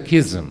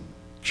catechism,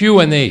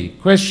 Q&A,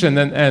 question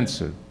and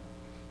answer.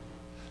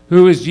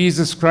 Who is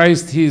Jesus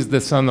Christ? He is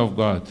the Son of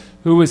God.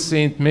 Who is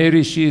St.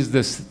 Mary? She is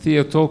the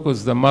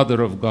Theotokos, the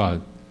Mother of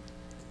God.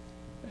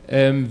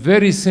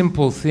 Very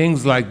simple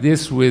things like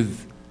this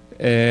with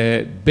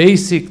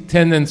basic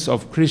tenets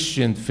of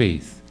Christian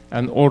faith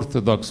and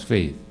Orthodox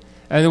faith.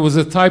 And it was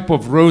a type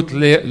of rote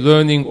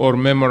learning or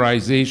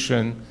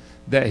memorization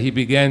that he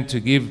began to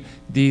give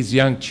these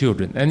young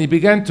children. And he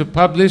began to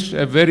publish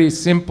a very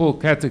simple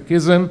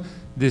catechism,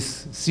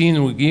 this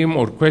Sinugim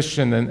or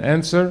question and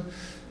answer,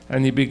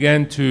 and he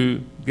began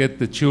to get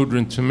the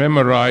children to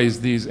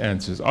memorize these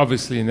answers.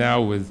 Obviously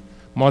now with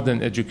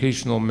modern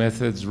educational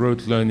methods,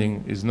 rote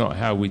learning is not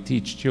how we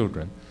teach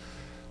children.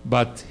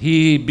 But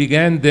he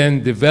began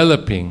then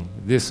developing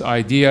this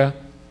idea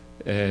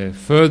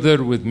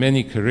further with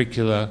many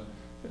curricula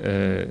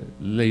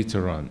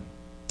later on.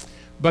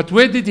 But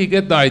where did he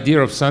get the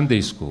idea of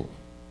Sunday school?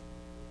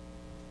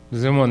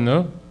 Does anyone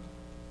know?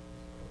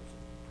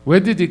 Where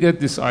did he get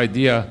this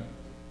idea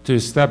to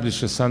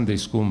establish a Sunday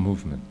school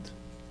movement?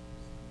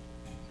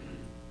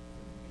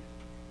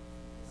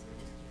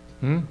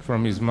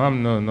 From his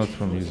mom? No, not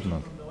from his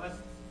mom.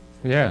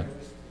 Yeah.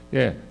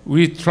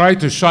 We try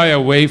to shy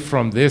away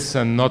from this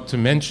and not to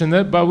mention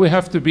it, but we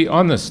have to be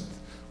honest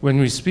when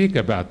we speak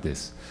about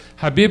this.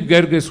 Habib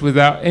Girgis,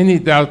 without any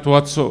doubt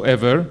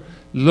whatsoever,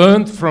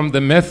 learned from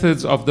the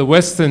methods of the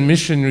Western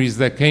missionaries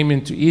that came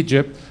into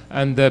Egypt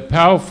and the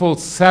powerful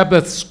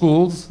Sabbath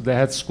schools. They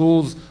had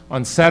schools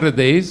on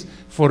Saturdays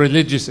for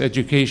religious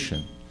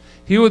education.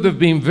 He would have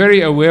been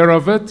very aware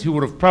of it. He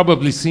would have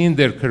probably seen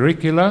their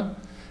curricula,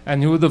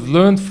 and he would have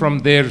learned from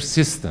their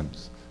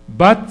systems.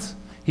 But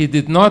he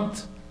did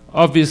not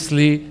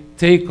obviously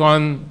take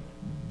on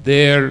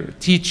their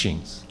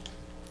teachings.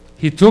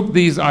 He took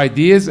these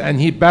ideas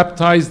and he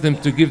baptized them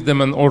to give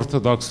them an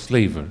Orthodox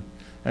flavor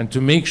and to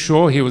make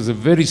sure he was a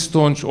very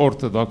staunch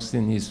Orthodox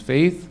in his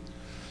faith,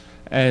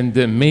 and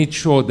made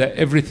sure that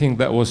everything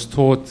that was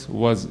taught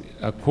was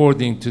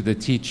according to the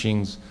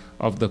teachings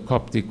of the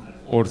Coptic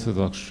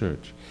Orthodox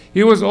Church.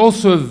 He was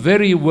also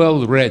very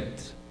well read.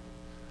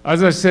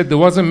 As I said, there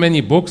wasn't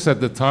many books at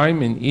the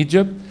time in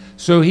Egypt,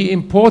 so he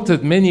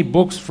imported many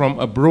books from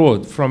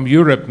abroad, from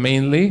Europe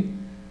mainly,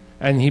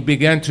 and he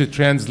began to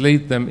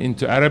translate them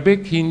into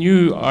Arabic. He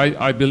knew,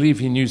 I believe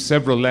he knew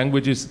several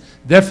languages.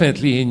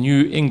 Definitely he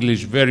knew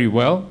English very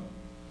well.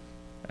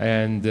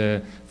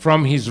 And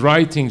from his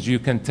writings you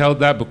can tell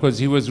that, because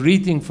he was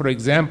reading, for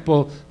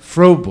example,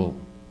 Froebel.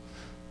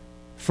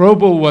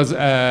 Froebel was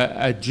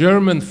a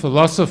German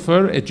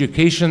philosopher,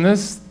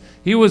 educationist.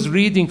 He was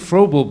reading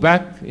Froebel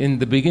back in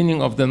the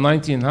beginning of the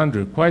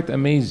 1900s, quite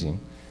amazing.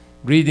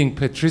 Reading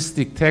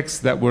patristic texts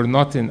that were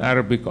not in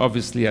Arabic,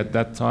 obviously, at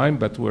that time,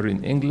 but were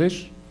in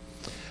English.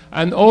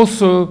 And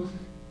also,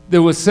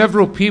 there were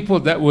several people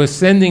that were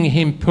sending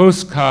him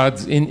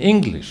postcards in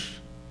English.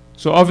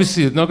 So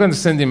obviously, they're not going to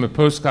send him a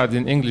postcard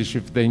in English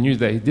if they knew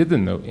that he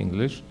didn't know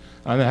English.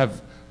 And I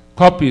have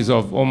copies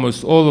of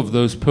almost all of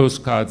those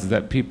postcards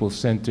that people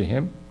sent to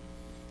him.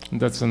 And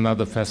that's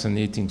another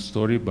fascinating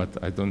story, but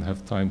I don't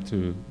have time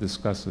to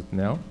discuss it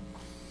now.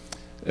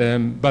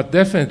 But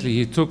definitely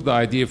he took the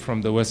idea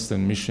from the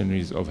Western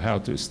missionaries of how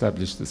to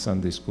establish the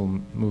Sunday school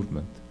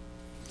movement.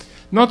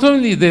 Not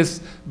only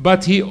this,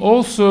 but he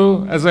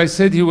also, as I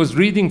said, he was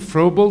reading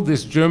Froebel,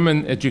 this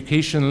German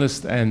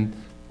educationalist and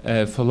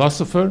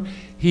philosopher.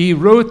 He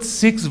wrote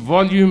 6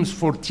 volumes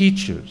for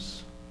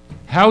teachers,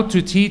 how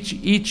to teach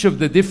each of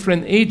the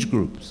different age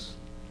groups,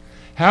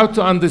 how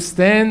to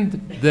understand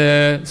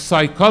the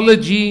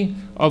psychology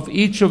of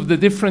each of the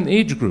different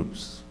age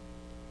groups,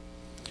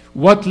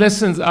 what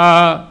lessons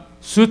are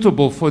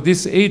suitable for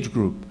this age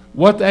group,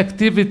 what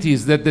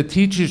activities that the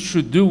teachers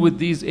should do with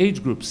these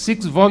age groups.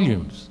 6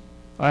 volumes.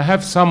 I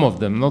have some of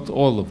them, not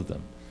all of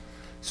them.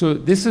 So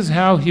this is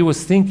how he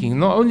was thinking,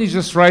 not only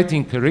just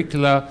writing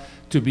curricula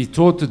to be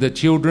taught to the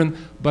children,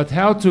 but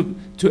how to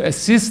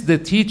assist the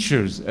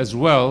teachers as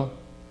well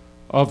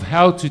of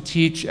how to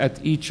teach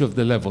at each of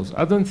the levels.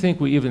 I don't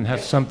think we even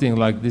have something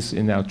like this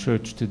in our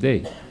church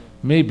today.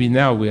 Maybe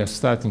now we are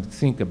starting to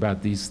think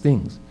about these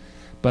things.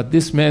 But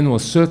this man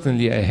was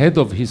certainly ahead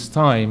of his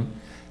time,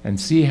 and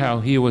see how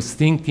he was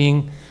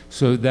thinking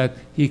so that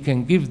he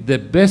can give the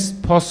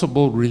best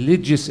possible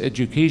religious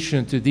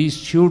education to these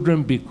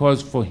children,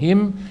 because for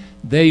him,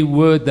 they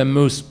were the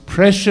most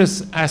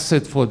precious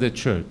asset for the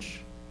church,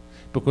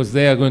 because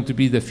they are going to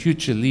be the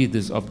future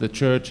leaders of the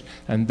church,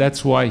 and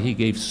that's why he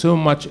gave so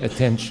much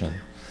attention.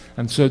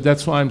 And so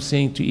that's why I'm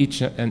saying to each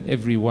and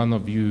every one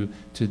of you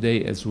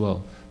today as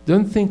well,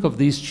 don't think of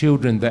these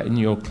children that in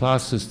your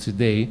classes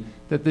today,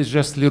 that there's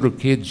just little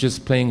kids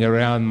just playing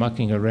around,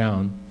 mucking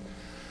around.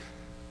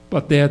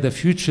 But they are the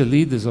future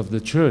leaders of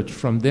the church.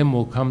 From them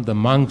will come the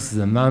monks,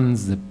 the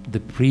nuns, the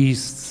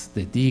priests,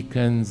 the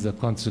deacons, the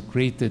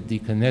consecrated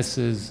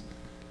deaconesses,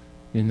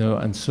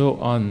 and so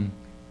on.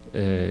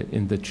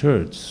 In the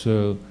church.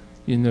 So,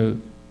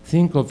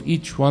 think of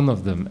each one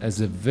of them as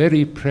a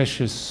very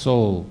precious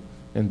soul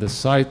in the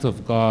sight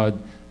of God,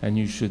 and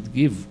you should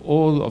give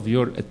all of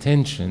your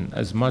attention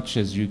as much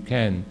as you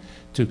can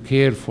to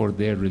care for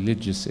their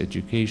religious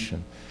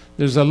education.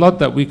 There's a lot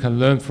that we can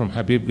learn from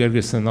Habib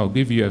Girgis, and I'll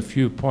give you a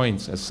few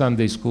points as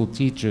Sunday school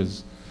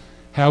teachers,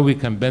 how we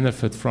can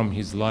benefit from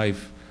his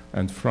life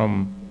and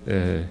from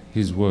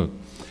his work.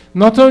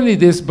 Not only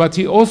this, but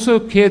he also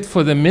cared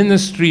for the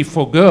ministry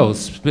for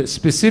girls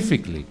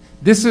specifically.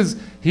 This is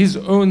his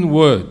own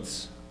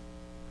words.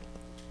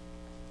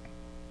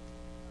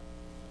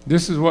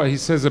 This is what he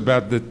says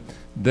about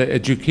the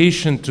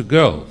education to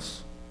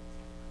girls.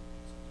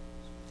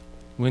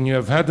 When you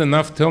have had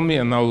enough, tell me,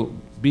 and I'll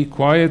be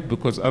quiet,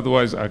 because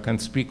otherwise I can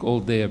speak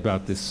all day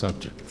about this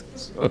subject.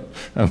 So,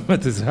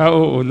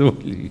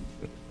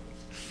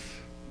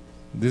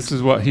 this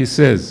is what he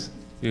says.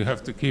 You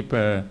have to keep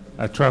a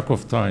track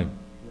of time.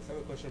 I have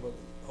a question about,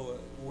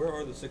 where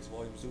are the 6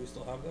 volumes? Do we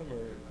still have them?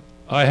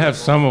 Or I have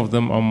some of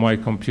them on my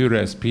computer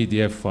as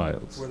PDF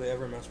files. Were they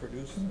ever mass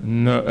produced?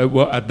 No,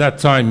 well, at that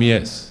time,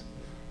 yes,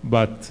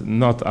 but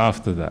not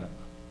after that.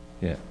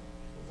 Yeah.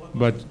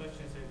 But,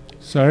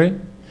 sorry?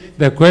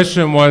 The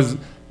question was,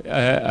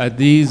 are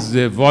these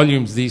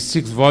volumes, these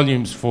 6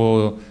 volumes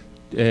for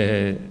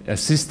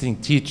assisting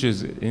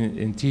teachers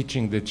in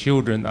teaching the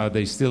children, are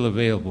they still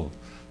available?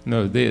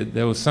 No,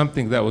 there was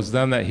something that was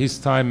done at his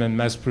time and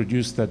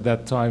mass-produced at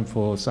that time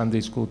for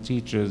Sunday school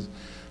teachers,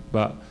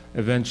 but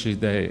eventually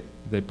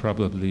they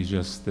probably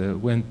just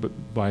went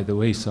by the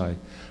wayside.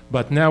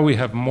 But now we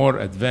have more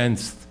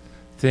advanced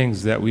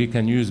things that we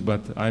can use,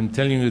 but I'm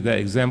telling you that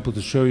example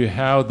to show you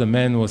how the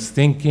man was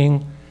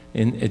thinking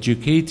in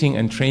educating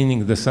and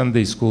training the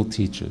Sunday school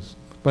teachers.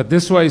 But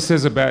this is what he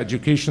says about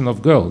education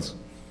of girls.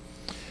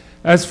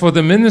 As for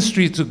the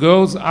ministry to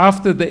girls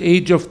after the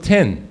age of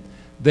 10,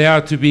 they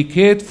are to be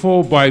cared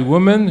for by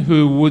women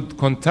who would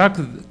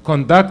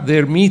conduct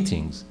their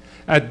meetings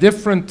at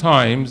different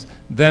times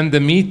than the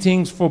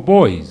meetings for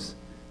boys.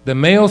 The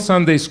male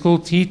Sunday school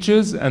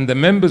teachers and the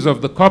members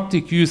of the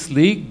Coptic Youth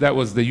League, that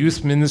was the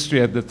youth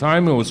ministry at the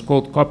time, it was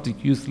called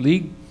Coptic Youth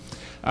League,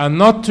 are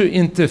not to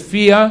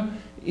interfere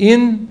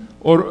in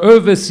or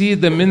oversee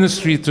the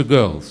ministry to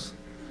girls.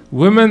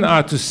 Women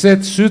are to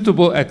set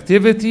suitable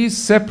activities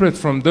separate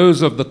from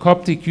those of the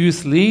Coptic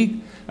Youth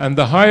League, and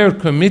the higher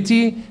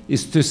committee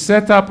is to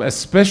set up a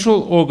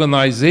special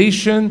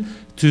organization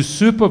to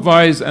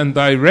supervise and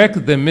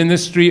direct the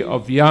ministry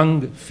of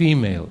young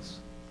females.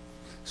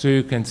 So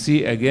you can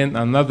see again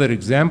another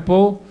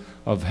example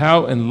of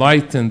how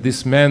enlightened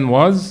this man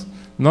was,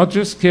 not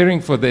just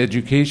caring for the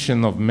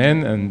education of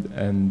men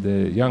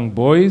and young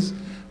boys,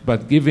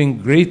 but giving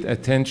great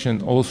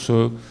attention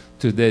also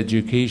to the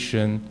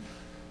education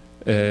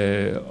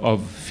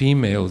of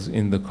females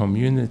in the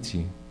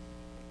community.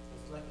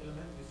 It's like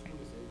elementary school,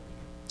 you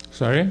say.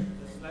 Sorry?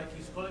 It's like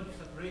he's calling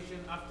separation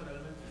after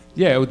elementary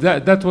school. Yeah,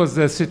 that was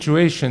the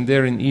situation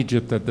there in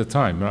Egypt at the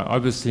time. Right?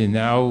 Obviously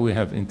now we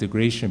have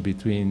integration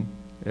between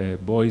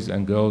boys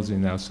and girls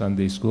in our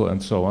Sunday school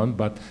and so on,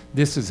 but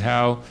this is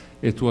how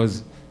it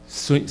was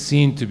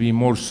seen to be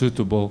more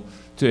suitable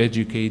to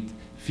educate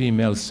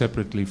females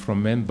separately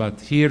from men.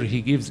 But here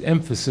he gives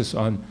emphasis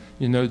on,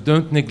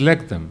 don't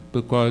neglect them,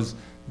 because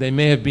they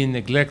may have been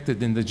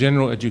neglected in the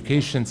general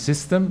education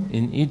system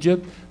in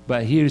Egypt,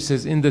 but here he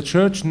says in the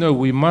church, no,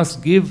 we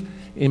must give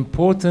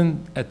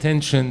important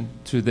attention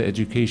to the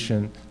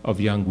education of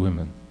young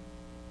women.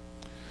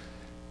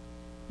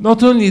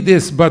 Not only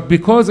this, but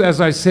because, as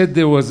I said,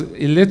 there was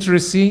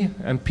illiteracy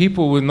and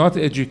people were not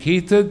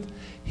educated,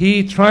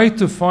 he tried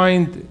to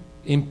find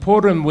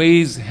important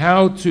ways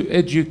how to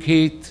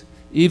educate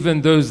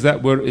even those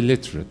that were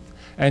illiterate.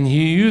 And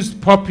he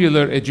used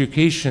popular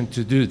education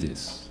to do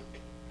this.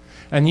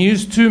 And he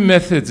used two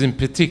methods in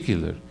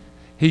particular.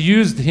 He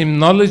used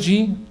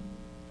hymnology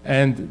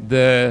and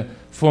the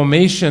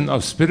formation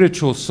of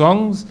spiritual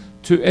songs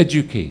to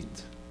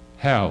educate.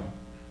 How?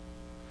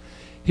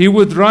 He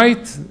would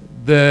write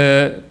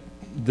the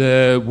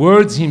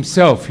words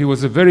himself. He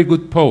was a very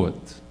good poet.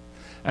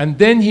 And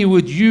then he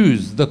would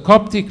use the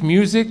Coptic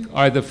music,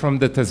 either from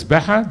the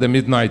Tasbihah, the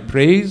midnight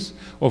praise,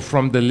 or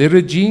from the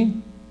liturgy,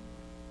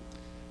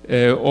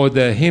 or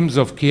the hymns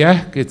of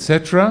Qiyah,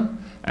 etc.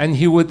 And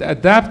he would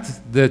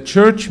adapt the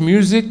church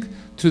music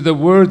to the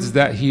words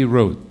that he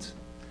wrote.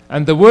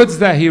 And the words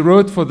that he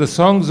wrote for the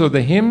songs or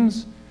the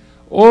hymns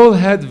all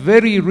had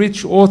very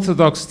rich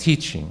Orthodox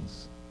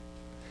teachings.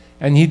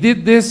 And he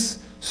did this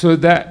so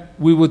that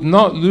we would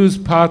not lose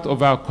part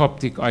of our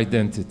Coptic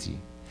identity.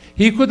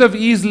 He could have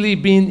easily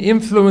been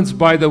influenced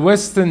by the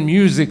Western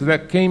music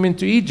that came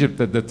into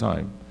Egypt at the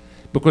time,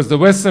 because the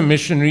Western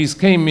missionaries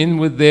came in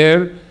with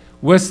their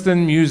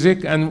Western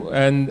music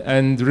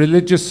and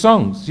religious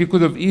songs. He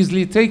could have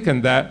easily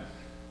taken that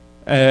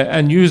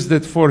and used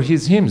it for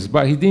his hymns,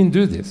 but he didn't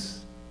do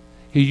this.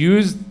 He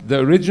used the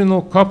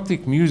original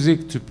Coptic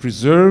music to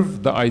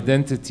preserve the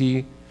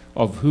identity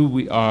of who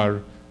we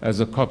are as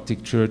a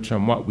Coptic church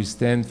and what we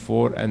stand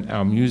for, and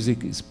our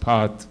music is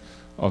part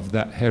of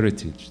that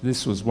heritage.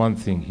 This was one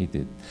thing he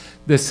did.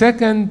 The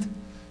second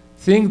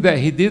thing that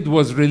he did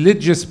was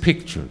religious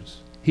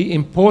pictures. He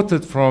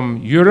imported from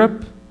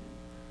Europe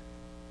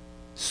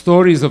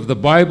stories of the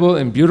Bible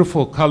in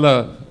beautiful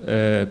color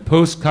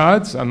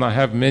postcards, and I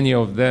have many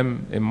of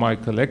them in my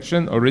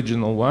collection,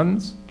 original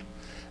ones.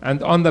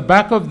 And on the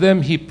back of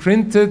them, he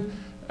printed,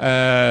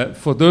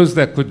 for those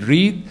that could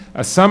read,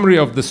 a summary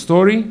of the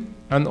story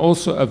and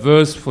also a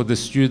verse for the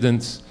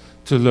students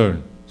to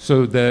learn.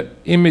 So the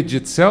image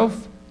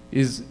itself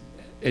is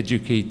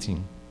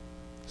educating.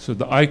 So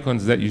the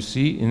icons that you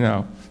see in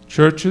our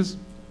churches,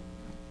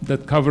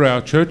 that cover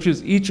our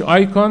churches, each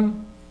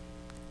icon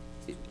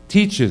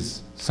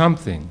teaches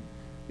something.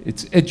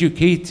 It's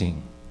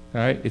educating,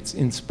 right? It's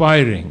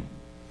inspiring,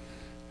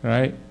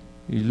 right?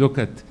 You look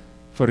at,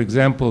 for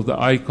example, the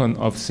icon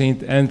of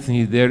Saint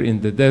Anthony there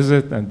in the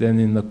desert, and then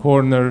in the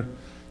corner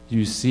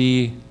you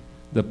see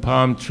the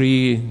palm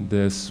tree,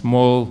 the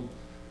small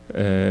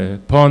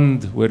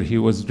pond where he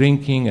was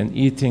drinking and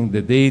eating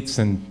the dates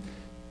and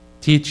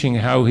teaching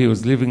how he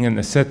was living an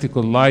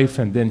ascetical life,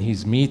 and then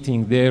his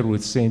meeting there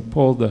with St.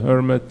 Paul the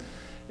Hermit.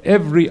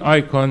 Every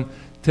icon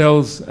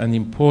tells an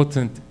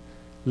important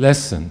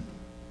lesson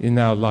in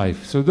our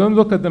life. So don't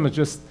look at them as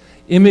just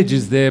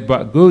images there,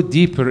 but go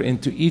deeper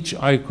into each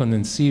icon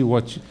and see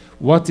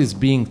what is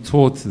being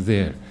taught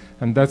there.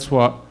 And that's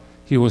what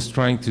he was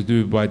trying to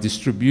do by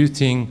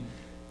distributing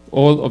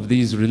all of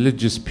these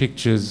religious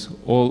pictures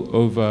all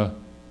over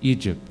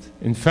Egypt.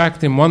 In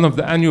fact, in one of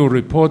the annual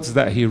reports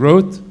that he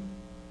wrote,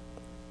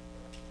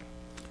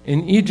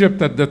 in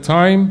Egypt at the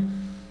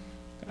time,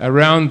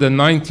 around the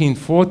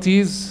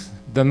 1940s,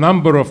 the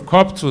number of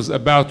Copts was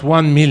about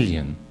 1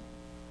 million.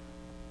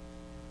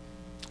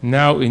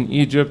 Now in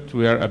Egypt,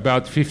 we are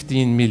about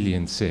 15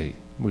 million, say.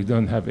 We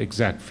don't have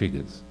exact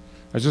figures.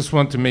 I just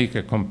want to make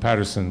a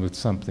comparison with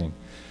something.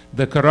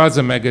 The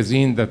Karaza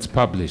magazine that's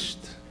published,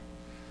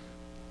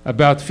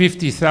 about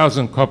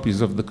 50,000 copies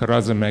of the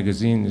Karaza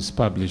magazine is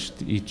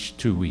published each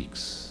 2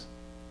 weeks.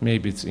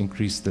 Maybe it's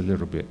increased a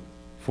little bit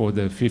for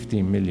the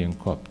 15 million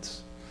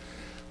Copts.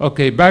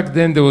 Okay, back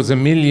then there was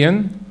 1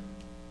 million.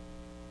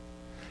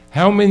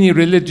 How many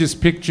religious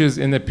pictures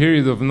in a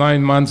period of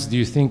 9 months do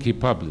you think he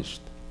published?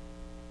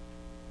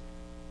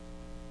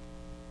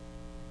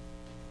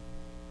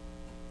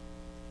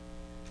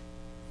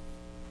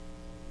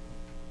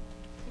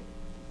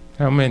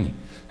 How many?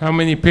 How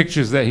many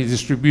pictures that he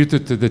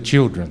distributed to the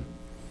children?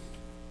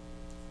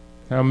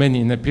 How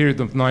many in a period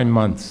of 9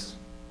 months?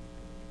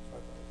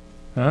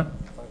 Huh?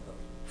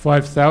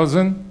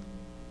 5,000?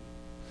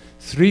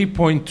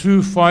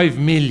 3.25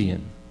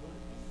 million.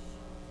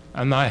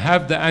 And I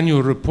have the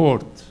annual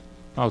report.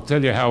 I'll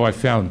tell you how I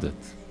found it.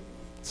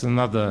 It's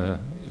another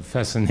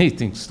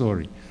fascinating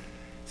story.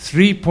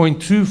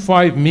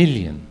 3.25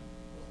 million.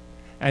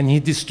 And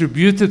he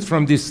distributed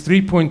from this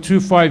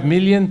 3.25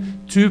 million,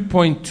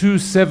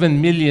 2.27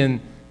 million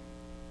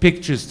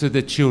pictures to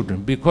the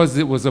children, because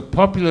it was a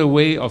popular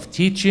way of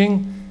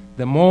teaching.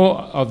 The more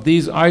of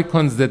these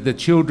icons that the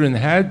children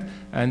had,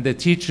 and the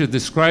teacher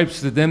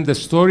describes to them the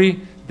story,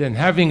 then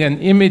having an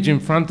image in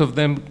front of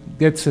them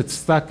gets it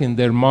stuck in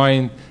their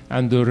mind,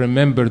 and they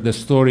remember the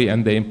story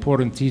and the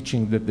important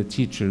teaching that the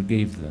teacher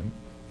gave them.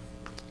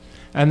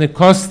 And it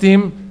cost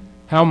him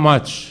how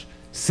much?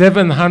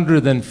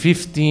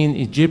 715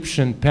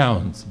 Egyptian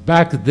pounds.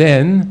 Back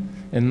then,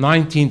 in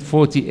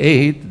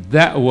 1948,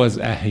 that was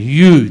a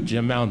huge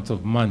amount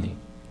of money,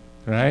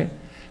 right?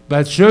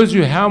 But it shows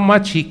you how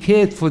much he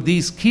cared for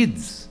these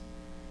kids.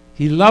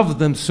 He loved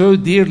them so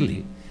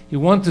dearly. He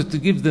wanted to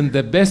give them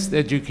the best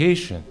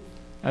education.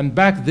 And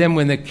back then,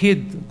 when a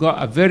kid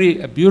got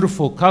a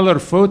beautiful color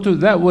photo,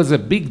 that was a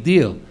big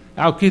deal.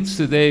 Our kids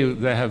today,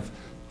 they have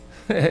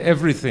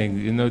everything.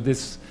 You know,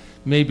 this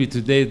maybe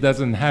today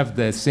doesn't have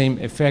the same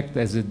effect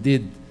as it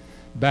did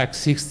back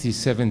 60,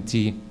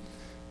 70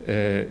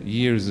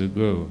 years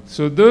ago.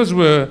 So those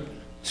were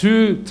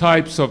two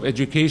types of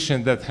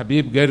education that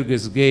Habib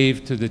Girgis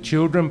gave to the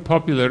children,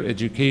 popular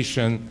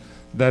education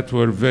that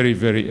were very,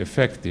 very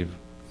effective.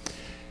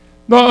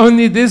 Not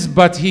only this,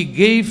 but he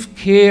gave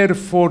care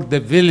for the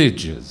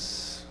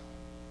villages,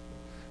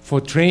 for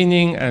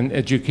training and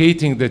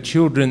educating the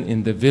children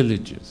in the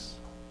villages.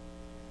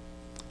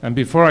 And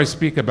before I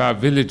speak about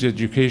village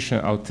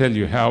education, I'll tell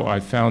you how I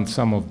found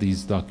some of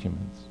these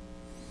documents.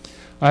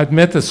 I had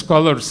met a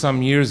scholar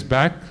some years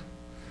back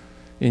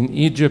in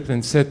Egypt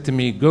and said to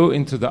me, go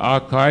into the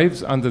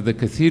archives under the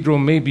cathedral,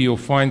 maybe you'll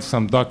find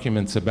some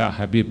documents about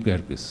Habib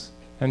Girgis.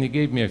 And he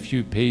gave me a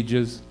few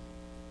pages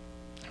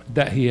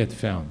that he had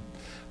found.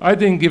 I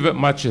didn't give it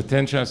much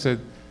attention. I said,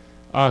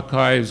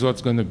 archives,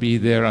 what's going to be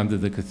there under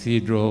the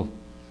cathedral?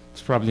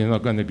 It's probably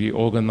not going to be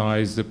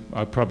organized.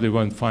 I probably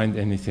won't find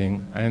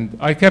anything. And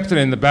I kept it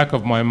in the back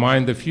of my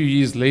mind. A few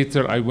years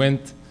later, I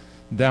went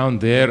down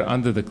there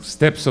under the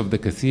steps of the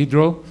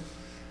cathedral,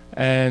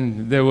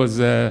 and there was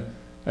a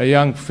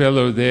young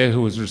fellow there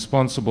who was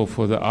responsible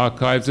for the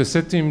archives. I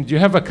said to him, do you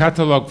have a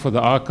catalog for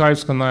the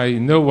archives? Can I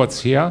know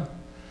what's here?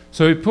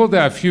 So he pulled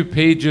out a few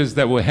pages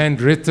that were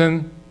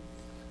handwritten.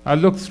 I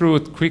looked through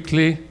it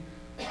quickly.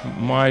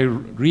 My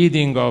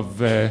reading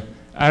of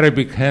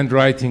Arabic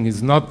handwriting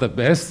is not the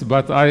best,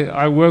 but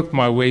I worked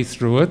my way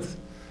through it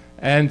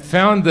and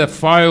found a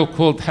file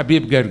called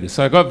Habib Girgis.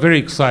 So I got very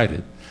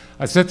excited.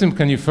 I said to him,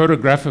 can you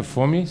photograph it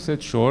for me? He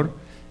said, sure.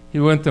 He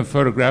went and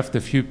photographed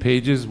a few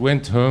pages,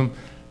 went home,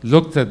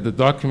 looked at the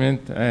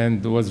document,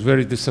 and was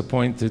very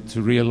disappointed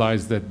to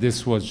realize that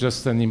this was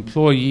just an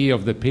employee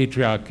of the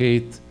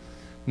Patriarchate,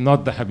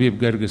 not the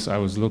Habib Girgis I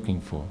was looking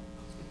for.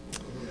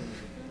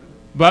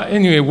 But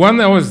anyway,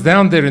 when I was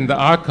down there in the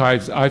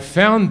archives, I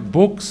found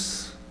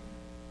books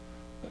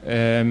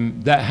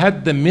that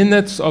had the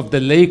minutes of the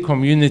lay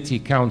community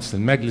council,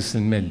 Majlis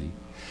al-Melli.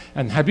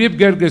 And Habib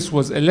Girgis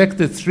was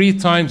elected 3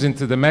 times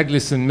into the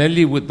Majlis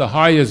al-Melli with the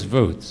highest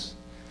votes.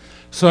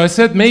 So I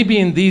said, maybe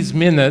in these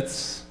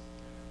minutes,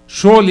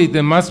 surely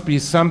there must be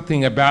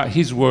something about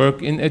his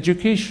work in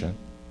education.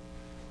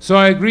 So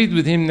I agreed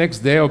with him. Next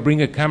day I'll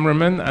bring a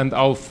cameraman and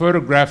I'll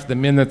photograph the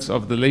minutes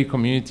of the lay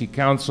community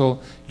council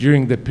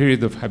during the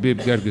period of Habib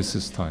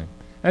Girgis' time.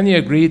 And he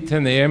agreed,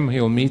 10 a.m.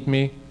 he'll meet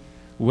me.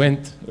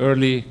 Went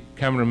early,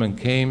 cameraman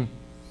came,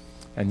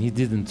 and he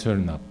didn't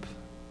turn up.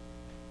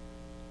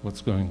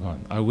 What's going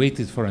on? I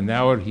waited for an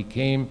hour, he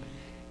came,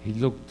 he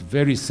looked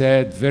very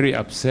sad, very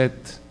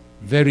upset,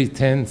 very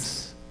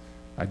tense.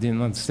 I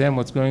didn't understand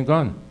what's going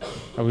on.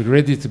 I was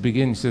ready to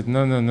begin. He said,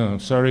 no,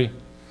 sorry,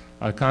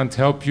 I can't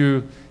help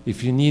you.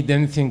 If you need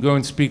anything, go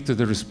and speak to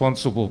the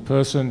responsible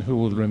person who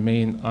will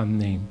remain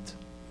unnamed.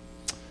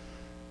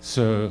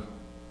 So,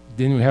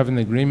 didn't we have an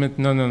agreement?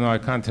 No, I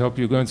can't help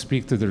you. Go and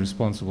speak to the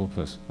responsible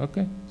person.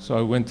 Okay, so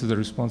I went to the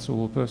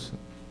responsible person.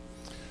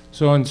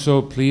 So and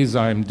so, please,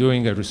 I'm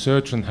doing a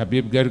research on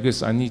Habib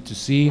Girgis. I need to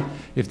see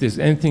if there's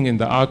anything in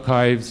the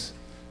archives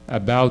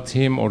about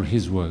him or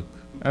his work.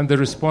 And the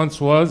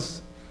response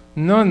was,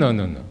 no,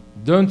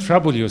 don't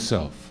trouble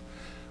yourself.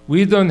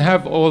 We don't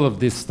have all of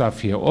this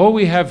stuff here. All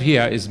we have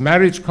here is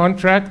marriage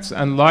contracts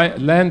and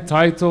land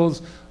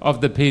titles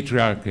of the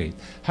Patriarchate.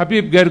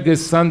 Habib Girgis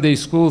Sunday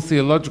School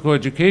Theological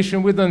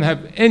Education, we don't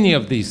have any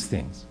of these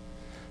things.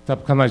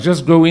 Can I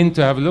just go in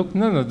to have a look?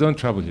 No, don't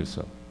trouble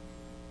yourself.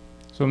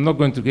 So I'm not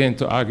going to get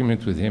into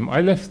argument with him.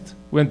 I left,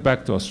 went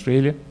back to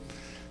Australia.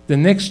 The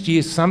next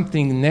year,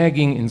 something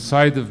nagging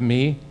inside of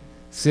me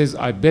says,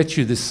 I bet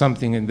you there's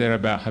something in there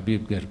about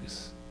Habib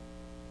Girgis.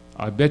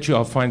 I bet you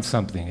I'll find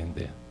something in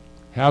there.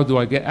 How do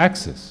I get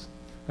access?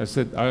 I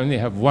said, I only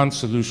have one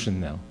solution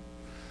now.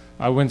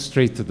 I went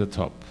straight to the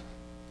top.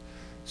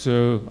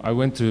 So I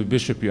went to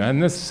Bishop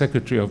Ioannis,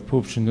 Secretary of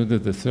Pope Shenouda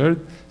III,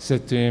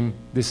 said to him,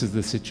 this is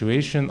the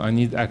situation, I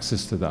need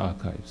access to the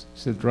archives.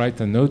 He said,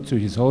 write a note to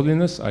His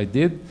Holiness. I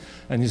did,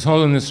 and His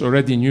Holiness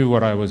already knew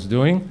what I was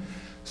doing.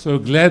 So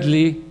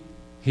gladly,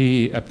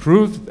 he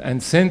approved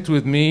and sent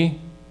with me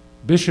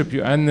Bishop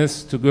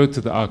Ioannis to go to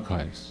the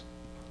archives.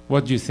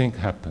 What do you think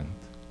happened?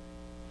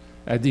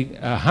 A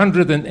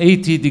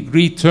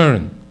 180-degree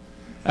turn.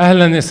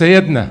 Ahlan ya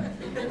Sayyidna.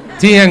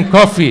 Tea and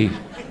coffee.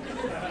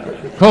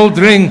 Cold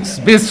drinks,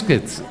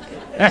 biscuits.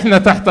 احنا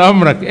تحت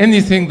أمرك,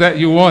 anything that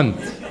you want.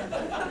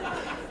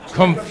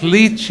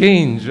 Complete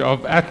change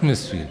of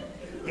atmosphere.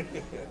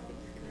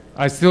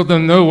 I still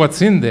don't know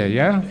what's in there,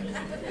 yeah?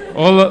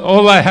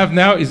 All I have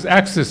now is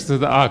access to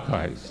the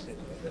archives.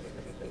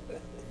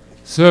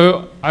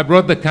 So I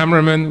brought the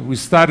cameraman, we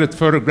started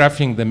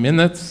photographing the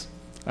minutes.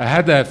 I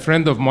had a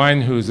friend of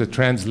mine who is a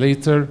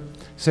translator,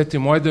 said to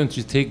him, why don't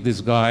you take this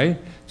guy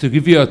to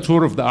give you a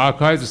tour of the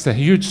archives? It's a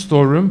huge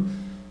storeroom,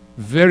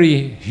 very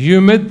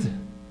humid,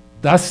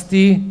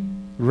 dusty,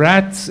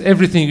 rats,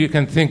 everything you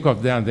can think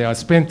of down there. I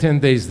spent 10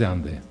 days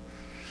down there.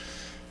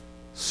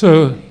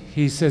 So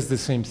he says the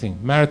same thing,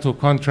 marital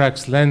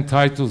contracts, land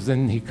titles,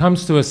 then he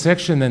comes to a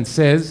section and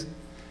says,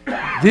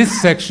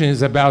 this section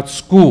is about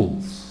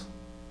schools.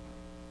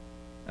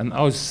 And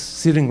I was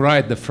sitting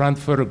right at the front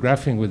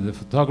photographing with the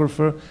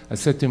photographer. I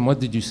said to him, what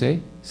did you say?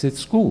 He said,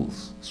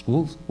 schools.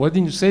 Schools? Why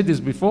didn't you say this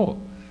before?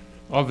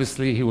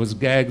 Obviously, he was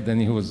gagged and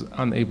he was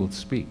unable to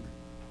speak.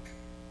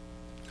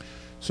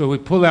 So we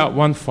pull out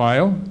one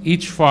file.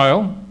 Each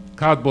file,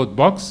 cardboard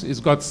box,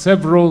 has got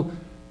several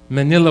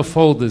manila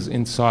folders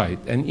inside.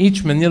 And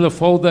each manila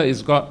folder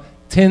has got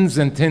tens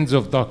and tens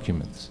of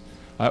documents.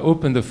 I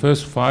open the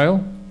first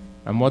file,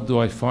 and what do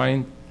I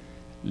find?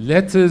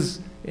 Letters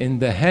in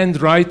the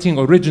handwriting,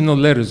 original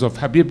letters of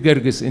Habib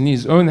Girgis in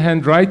his own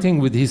handwriting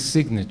with his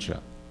signature.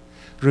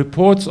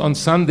 Reports on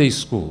Sunday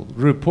school,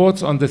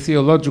 reports on the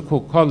theological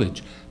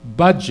college,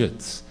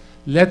 budgets,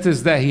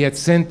 letters that he had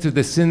sent to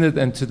the synod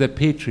and to the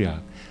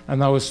patriarch.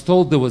 And I was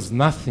told there was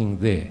nothing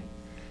there.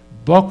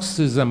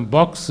 Boxes and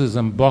boxes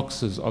and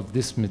boxes of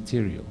this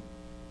material.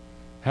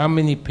 How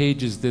many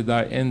pages did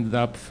I end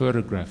up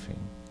photographing?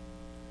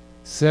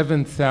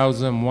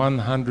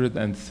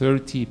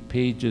 7,130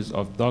 pages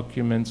of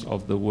documents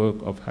of the work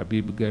of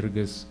Habib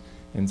Girgis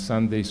in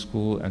Sunday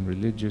school and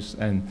religious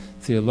and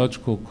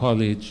theological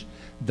college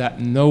that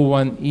no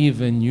one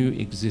even knew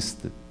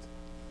existed.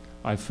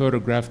 I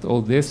photographed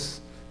all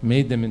this,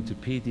 made them into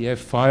PDF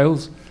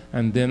files,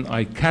 and then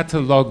I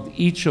cataloged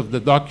each of the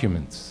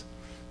documents.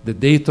 The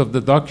date of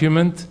the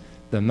document,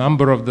 the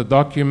number of the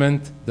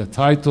document, the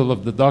title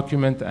of the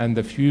document, and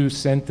a few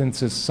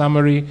sentences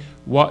summary,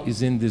 what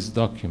is in this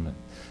document.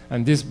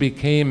 And this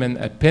became an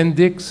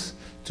appendix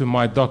to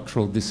my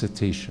doctoral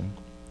dissertation.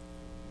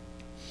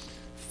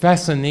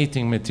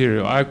 Fascinating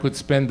material. I could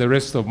spend the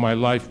rest of my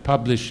life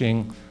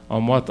publishing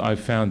on what I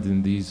found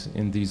in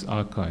these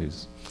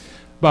archives.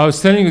 But I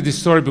was telling you this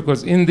story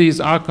because in these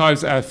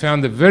archives I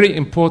found a very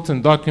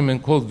important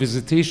document called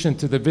Visitation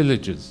to the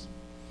Villages.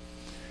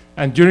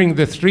 And during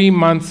the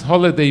 3-month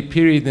holiday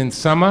period in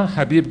summer,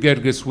 Habib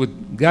Girgis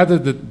would gather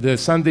the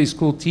Sunday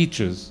school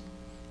teachers,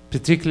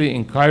 particularly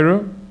in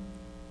Cairo,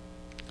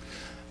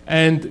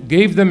 and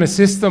gave them a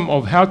system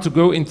of how to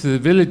go into the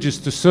villages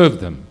to serve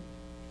them.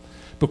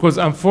 Because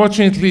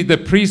unfortunately, the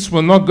priests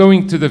were not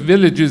going to the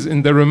villages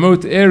in the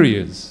remote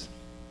areas.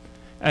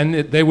 And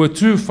they were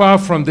too far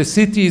from the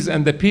cities,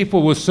 and the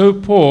people were so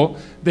poor,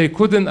 they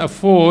couldn't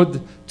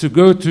afford to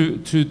go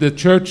to the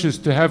churches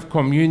to have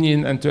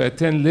communion and to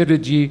attend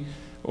liturgy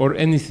or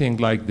anything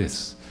like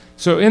this.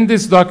 So in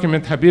this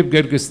document, Habib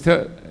Girgis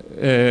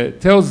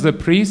tells the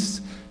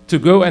priests to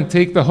go and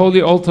take the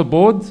holy altar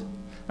board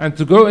and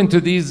to go into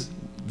these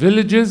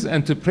villages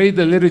and to pray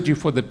the liturgy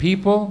for the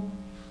people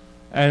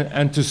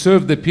and to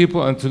serve the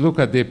people and to look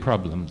at their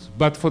problems.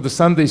 But for the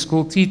Sunday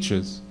school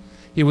teachers,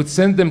 he would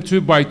send them 2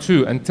 by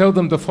 2 and tell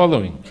them the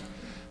following.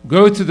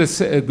 Go to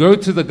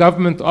the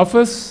government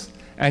office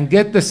and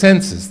get the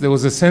census. There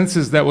was a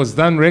census that was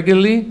done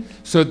regularly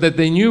so that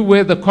they knew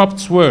where the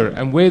Copts were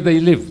and where they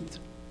lived.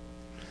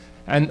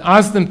 And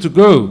ask them to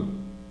go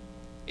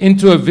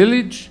into a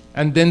village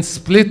and then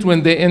split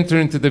when they enter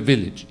into the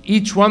village.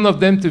 Each one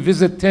of them to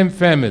visit 10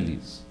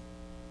 families.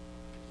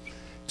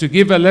 To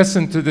give a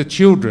lesson to the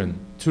children,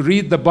 to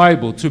read the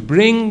Bible, to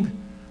bring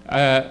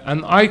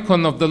an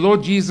icon of the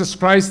Lord Jesus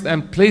Christ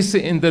and place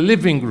it in the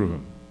living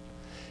room.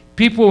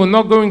 People were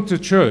not going to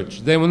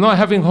church. They were not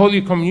having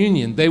Holy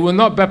Communion. They were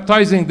not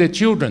baptizing their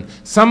children.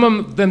 Some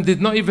of them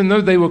did not even know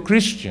they were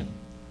Christian.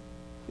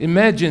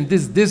 Imagine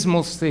this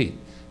dismal state.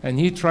 And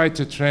he tried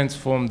to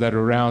transform that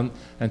around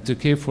and to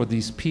care for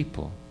these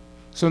people.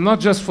 So not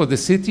just for the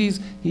cities,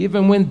 he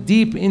even went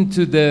deep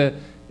into the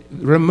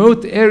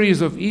remote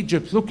areas of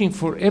Egypt looking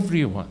for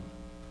everyone.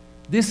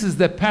 This is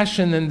the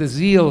passion and the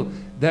zeal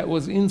that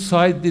was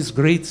inside this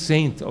great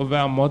saint of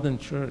our modern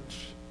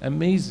church.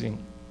 Amazing.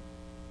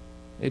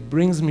 It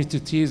brings me to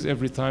tears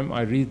every time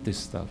I read this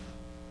stuff.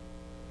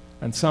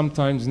 And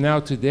sometimes now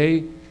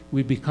today,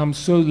 we become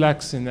so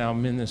lax in our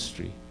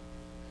ministry,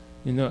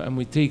 you know, and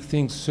we take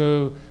things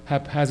so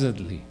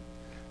haphazardly,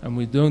 and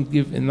we don't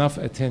give enough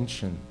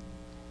attention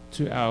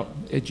to our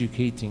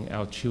educating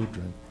our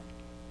children.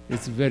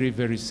 It's very,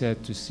 very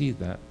sad to see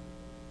that.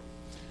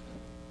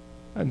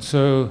 And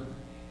so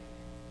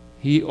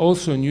he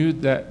also knew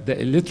that the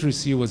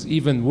illiteracy was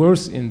even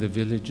worse in the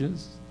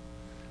villages.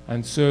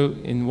 And so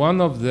in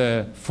one of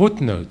the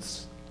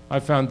footnotes, I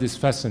found this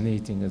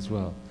fascinating as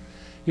well.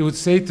 He would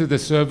say to the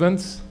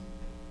servants,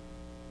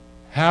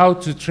 how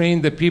to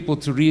train the people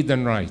to read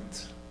and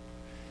write.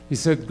 He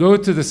said, go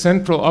to the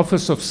central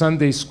office of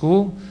Sunday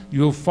school,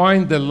 you'll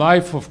find the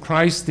life of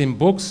Christ in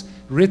books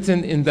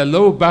written in the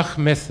Lobach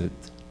method.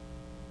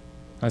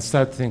 I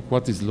started to think,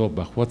 what is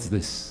Lobach? What's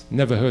this?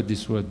 Never heard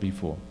this word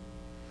before.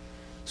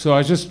 So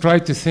I just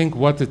tried to think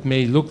what it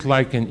may look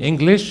like in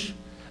English,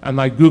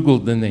 and I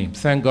Googled the name.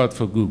 Thank God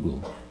for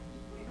Google.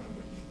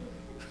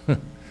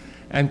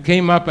 And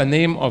came up a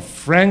name of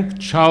Frank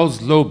Charles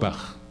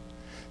Lobach.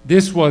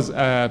 This was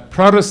a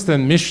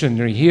Protestant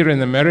missionary here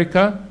in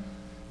America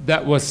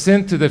that was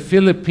sent to the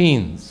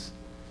Philippines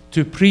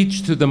to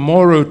preach to the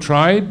Moro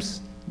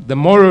tribes. The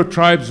Moro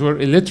tribes were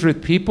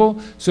illiterate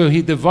people, so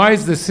he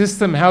devised a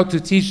system how to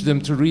teach them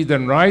to read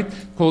and write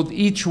called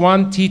Each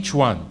One, Teach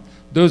One.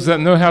 Those that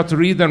know how to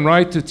read and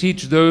write to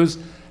teach those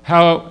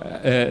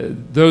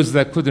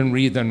that couldn't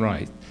read and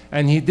write.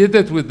 And he did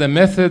it with the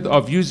method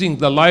of using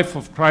the life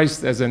of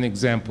Christ as an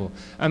example.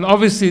 And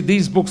obviously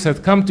these books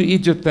had come to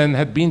Egypt and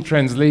had been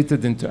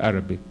translated into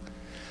Arabic.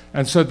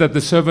 And so that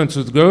the servants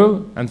would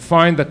go and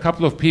find a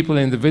couple of people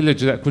in the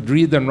village that could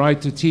read and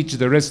write to teach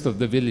the rest of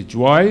the village.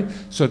 Why?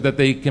 So that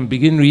they can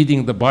begin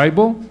reading the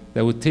Bible.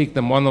 They would take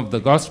them one of the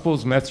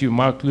Gospels, Matthew,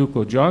 Mark, Luke,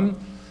 or John,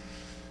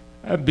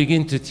 and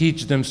begin to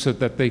teach them so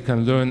that they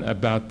can learn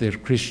about their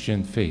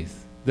Christian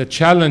faith. The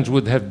challenge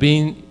would have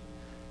been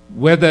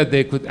whether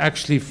they could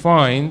actually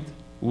find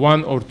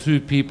one or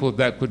two people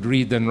that could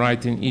read and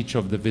write in each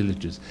of the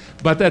villages.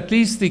 But at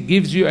least it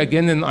gives you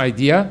again an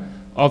idea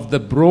of the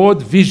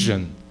broad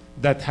vision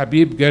that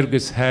Habib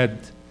Girgis had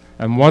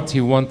and what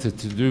he wanted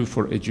to do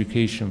for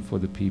education for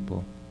the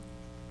people.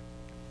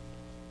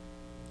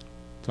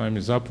 Time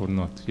is up or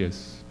not?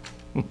 Yes.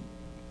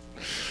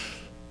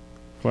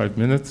 5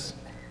 minutes.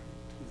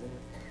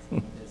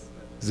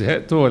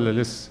 زهقتوا ولا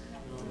لسه؟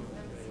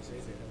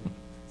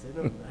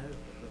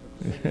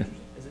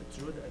 Is it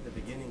true that at the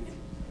beginning,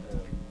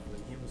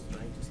 when he was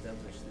trying to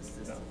establish this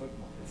system,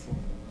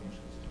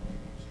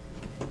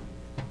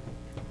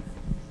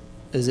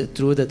 is it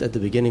true that at the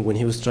beginning, when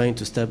he was trying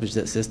to establish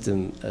that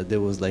system, there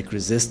was like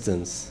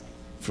resistance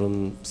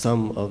from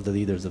some of the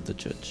leaders of the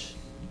church?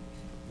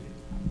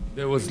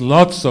 There was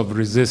lots of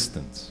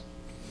resistance.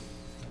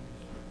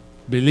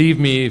 Believe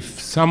me, if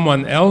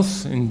someone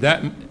else in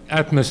that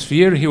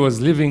atmosphere he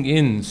was living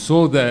in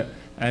saw that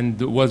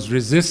and was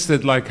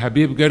resisted like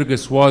Habib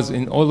Girgis was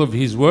in all of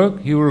his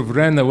work, he would have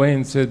ran away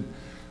and said,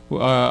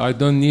 I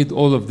don't need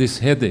all of this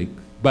headache.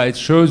 But it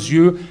shows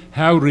you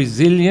how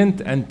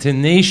resilient and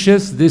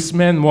tenacious this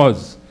man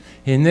was.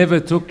 He never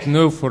took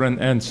no for an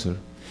answer.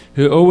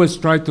 He always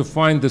tried to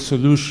find the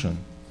solution.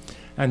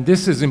 And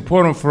this is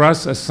important for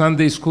us as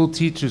Sunday school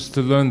teachers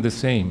to learn the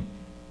same.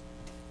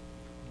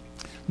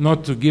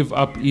 Not to give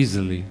up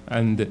easily.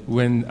 And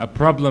when a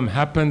problem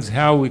happens,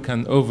 how we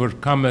can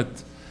overcome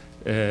it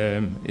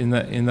in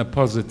a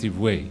positive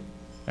way.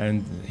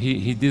 And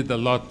he did a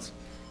lot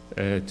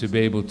to be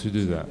able to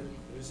do that.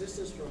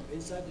 Resistance from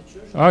inside the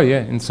church? Oh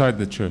yeah, inside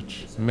the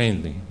church,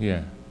 mainly,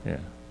 yeah.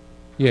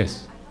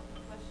 Yes? I have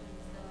a question.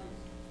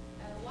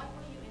 What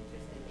were you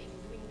interested in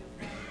doing your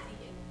presidency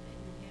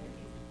in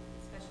him,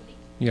 especially?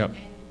 Yeah. And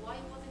why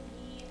wasn't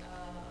he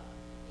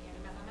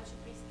ما عملش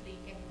priestly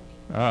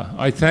كهنوتي?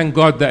 I thank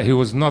God that he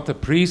was not a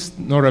priest,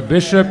 nor a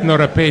bishop,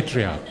 nor a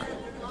patriarch.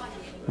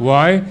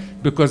 Why?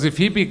 Because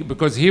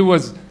because he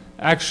was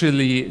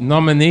actually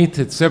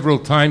nominated several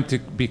times to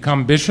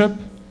become bishop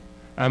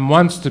and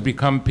once to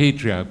become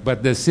patriarch,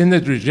 but the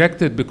synod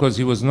rejected because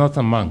he was not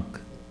a monk.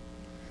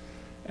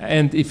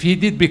 And if he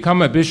did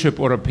become a bishop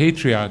or a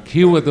patriarch,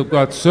 he would have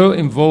got so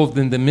involved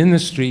in the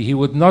ministry, he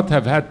would not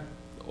have had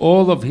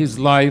all of his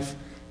life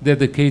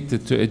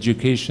dedicated to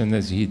education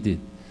as he did.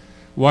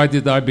 Why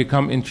did I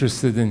become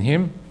interested in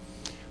him?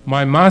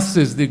 My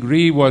master's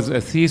degree was a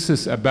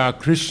thesis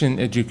about Christian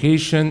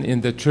education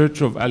in the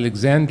Church of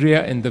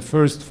Alexandria in the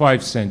first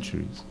 5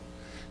 centuries.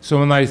 So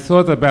when I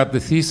thought about the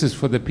thesis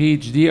for the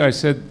PhD, I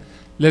said,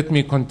 let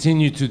me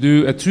continue to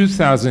do a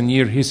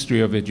 2,000-year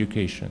history of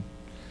education.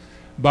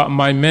 But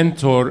my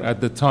mentor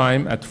at the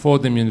time at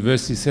Fordham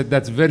University said,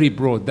 that's very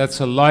broad. That's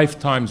a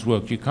lifetime's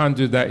work. You can't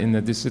do that in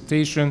a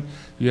dissertation.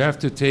 You have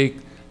to take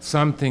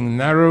something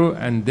narrow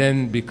and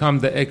then become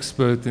the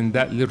expert in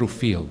that little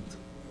field.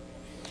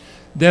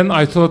 Then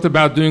I thought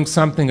about doing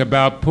something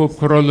about Pope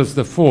Carolus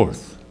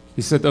IV.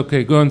 He said,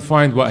 okay, go and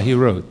find what he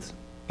wrote.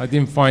 I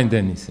didn't find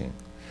anything.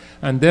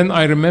 And then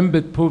I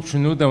remembered Pope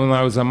Shenouda when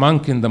I was a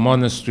monk in the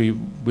monastery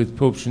with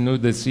Pope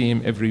Shenouda, see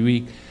him every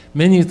week.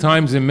 Many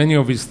times in many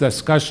of his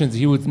discussions,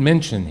 he would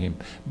mention him.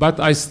 But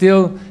I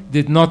still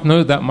did not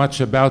know that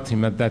much about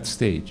him at that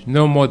stage.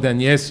 No more than,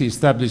 yes, he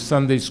established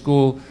Sunday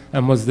school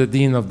and was the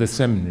dean of the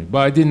seminary. But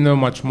I didn't know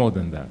much more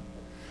than that.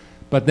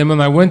 But then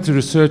when I went to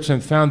research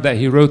and found that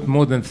he wrote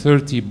more than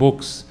 30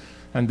 books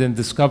and then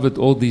discovered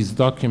all these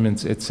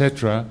documents,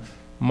 etc.,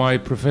 my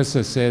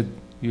professor said,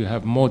 you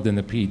have more than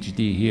a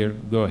PhD here,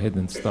 go ahead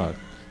and start.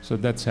 So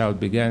that's how it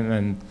began,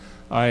 and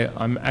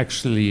I'm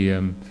actually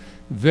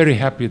very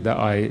happy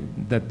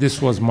that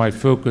this was my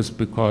focus,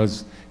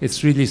 because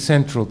it's really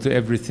central to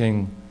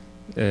everything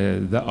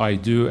that I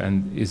do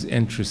and is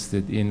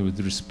interested in with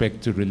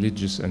respect to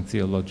religious and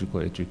theological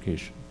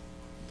education.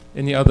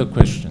 Any other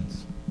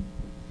questions?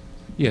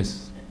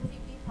 Yes?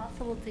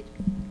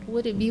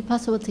 Would it be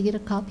possible to get a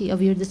copy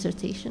of your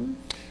dissertation?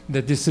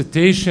 The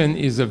dissertation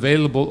is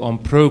available on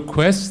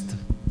ProQuest.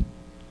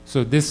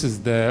 So this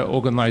is the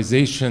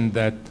organization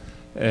that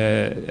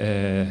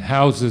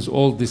houses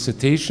all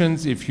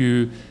dissertations. If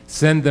you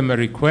send them a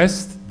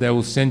request, they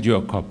will send you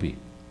a copy.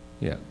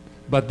 Yeah.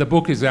 But the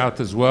book is out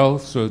as well,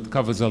 so it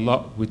covers a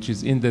lot which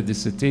is in the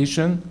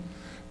dissertation,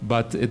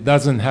 but it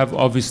doesn't have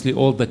obviously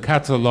all the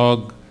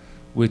catalog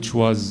which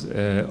was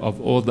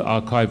of all the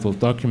archival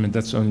document.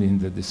 That's only in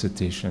the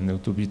dissertation.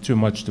 It would be too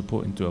much to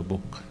put into a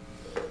book.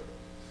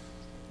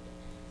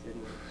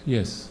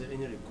 Yes. Is there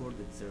any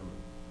recorded sermon,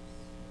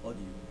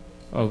 audio?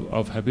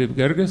 Of Habib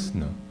Girgis?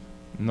 No,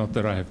 not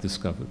that I have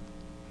discovered.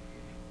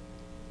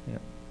 Yeah.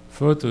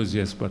 Photos,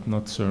 yes, but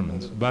not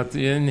sermons. But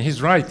in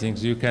his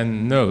writings, you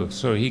can know.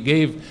 So he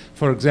gave,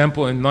 for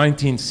example, in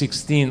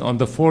 1916, on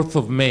the 4th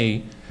of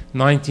May,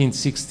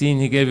 1916,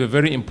 he gave a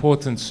very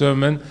important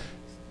sermon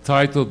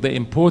titled The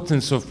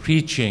Importance of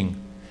Preaching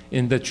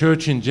in the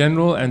Church in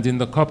general and in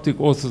the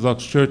Coptic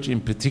Orthodox Church in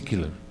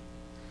particular.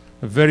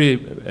 A very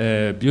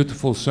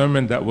beautiful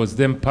sermon that was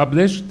then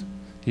published.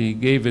 He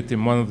gave it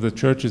in one of the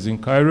churches in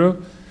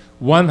Cairo.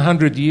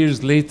 100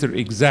 years later,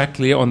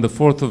 exactly on the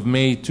 4th of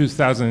May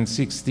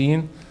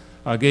 2016,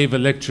 I gave a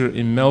lecture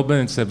in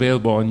Melbourne. It's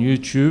available on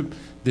YouTube,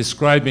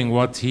 describing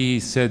what he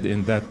said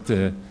in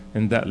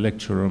that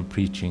lecture on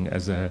preaching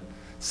as a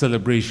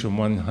celebration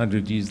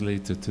 100 years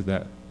later to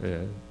that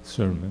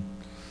sermon.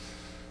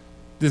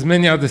 There's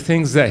many other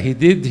things that he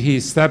did. He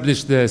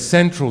established the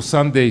Central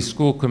Sunday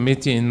School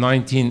Committee in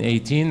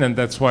 1918, and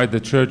that's why the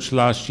church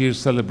last year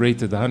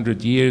celebrated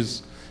 100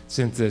 years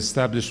since the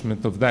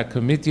establishment of that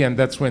committee, and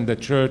that's when the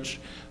church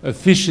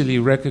officially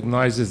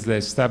recognizes the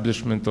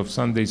establishment of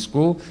Sunday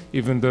school,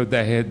 even though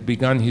they had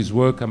begun his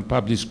work and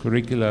published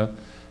curricula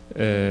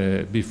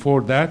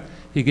before that.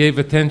 He gave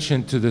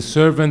attention to the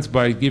servants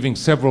by giving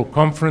several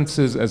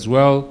conferences as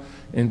well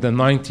in the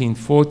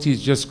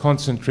 1940s, just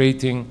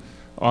concentrating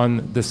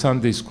on the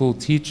Sunday school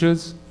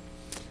teachers.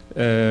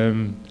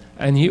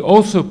 And he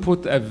also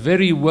put a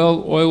very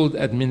well-oiled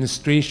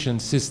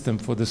administration system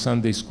for the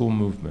Sunday school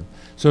movement.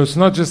 So it's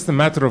not just a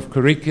matter of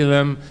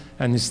curriculum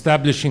and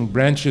establishing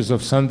branches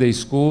of Sunday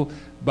school,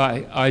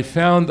 but I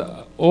found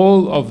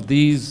all of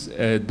these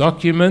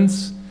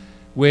documents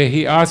where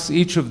he asked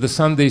each of the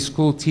Sunday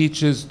school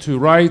teachers to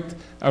write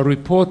a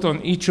report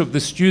on each of the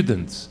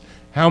students.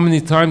 How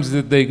many times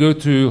did they go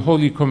to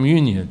Holy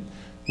Communion?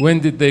 When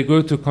did they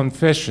go to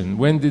confession?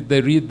 When did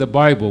they read the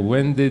Bible?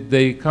 When did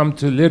they come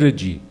to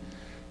liturgy?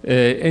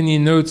 Any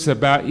notes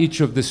about each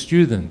of the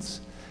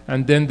students?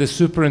 And then the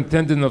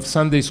superintendent of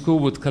Sunday school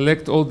would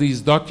collect all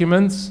these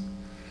documents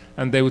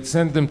and they would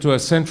send them to a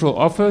central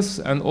office,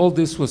 and all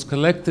this was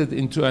collected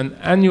into an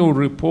annual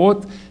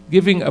report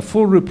giving a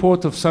full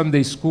report of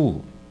Sunday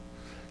school.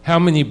 How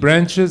many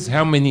branches,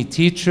 how many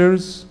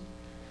teachers,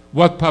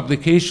 what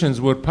publications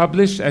were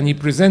published, and he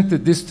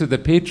presented this to the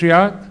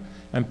patriarch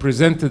and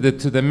presented it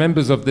to the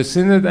members of the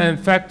synod and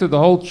in fact to the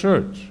whole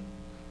church.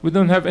 We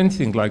don't have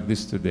anything like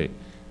this today.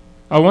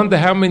 I wonder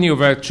how many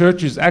of our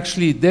churches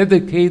actually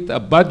dedicate a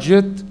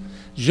budget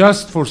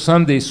just for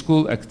Sunday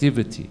school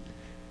activity.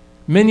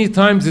 Many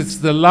times it's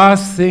the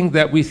last thing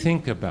that we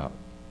think about.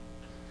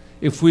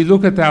 If we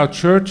look at our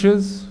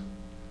churches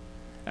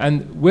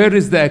and where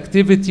is the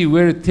activity,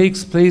 where it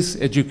takes place,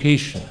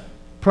 education.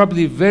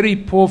 Probably very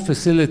poor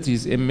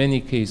facilities in many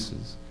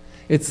cases.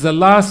 It's the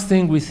last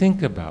thing we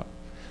think about.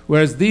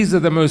 Whereas these are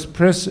the most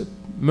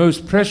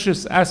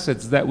precious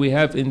assets that we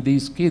have in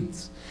these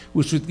kids.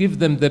 We should give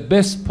them the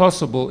best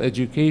possible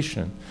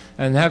education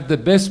and have the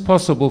best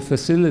possible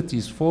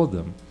facilities for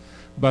them.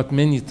 But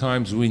many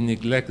times we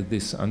neglect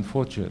this,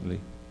 unfortunately.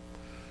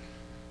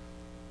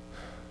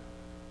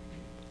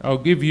 I'll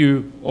give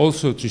you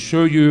also to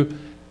show you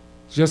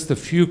just a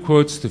few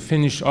quotes to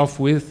finish off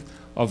with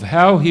of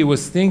how he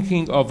was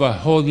thinking of a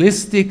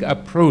holistic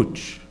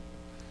approach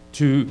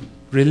to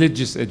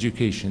religious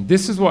education.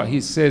 This is what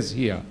he says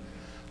here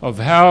of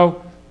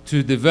how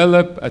to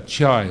develop a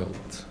child.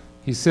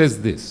 He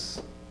says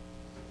this.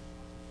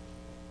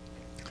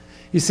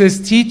 He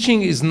says,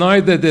 teaching is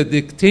neither the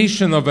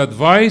dictation of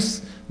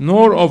advice,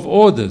 nor of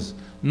orders,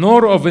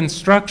 nor of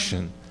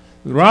instruction.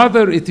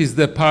 Rather, it is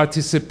the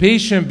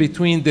participation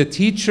between the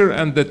teacher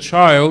and the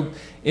child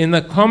in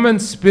a common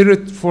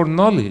spirit for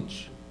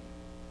knowledge.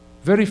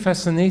 Very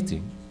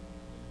fascinating.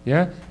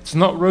 Yeah? It's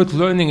not rote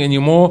learning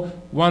anymore,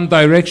 one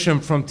direction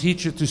from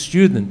teacher to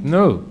student.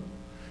 No.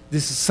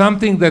 This is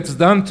something that's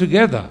done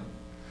together.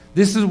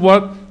 This is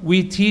what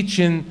we teach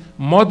in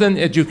modern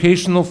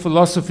educational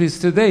philosophies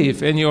today.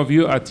 If any of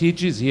you are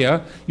teachers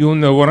here, you'll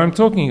know what I'm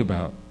talking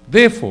about.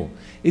 Therefore,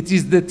 it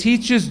is the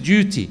teacher's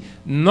duty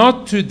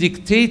not to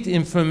dictate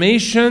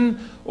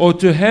information or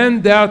to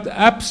hand out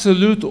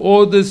absolute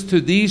orders to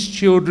these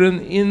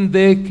children in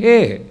their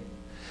care,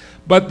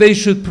 but they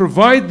should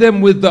provide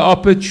them with the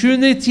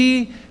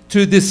opportunity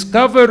to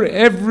discover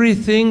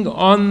everything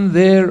on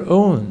their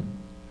own.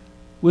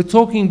 We're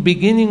talking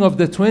beginning of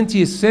the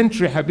 20th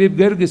century. Habib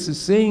Girgis is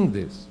saying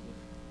this.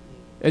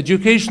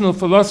 Educational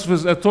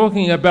philosophers are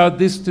talking about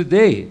this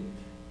today.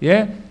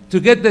 Yeah? To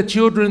get the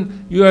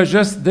children, you are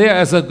just there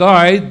as a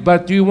guide,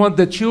 but you want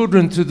the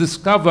children to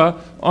discover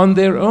on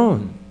their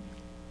own.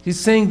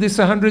 He's saying this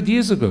 100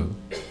 years ago.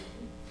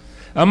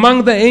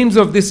 Among the aims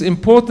of this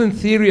important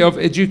theory of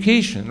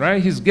education,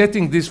 right? He's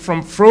getting this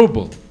from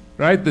Froebel,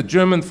 right? The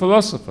German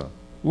philosopher.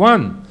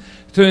 1,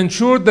 to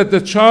ensure that the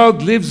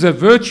child lives a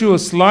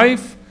virtuous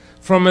life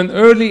from an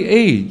early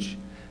age,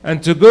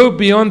 and to go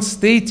beyond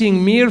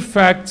stating mere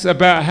facts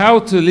about how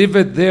to live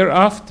it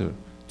thereafter.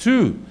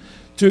 2,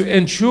 to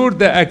ensure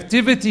that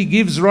activity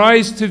gives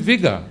rise to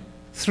vigor.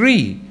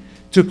 3,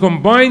 to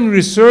combine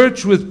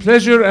research with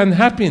pleasure and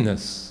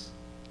happiness.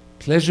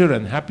 Pleasure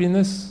and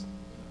happiness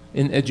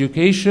in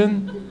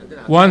education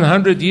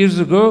 100 years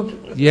ago?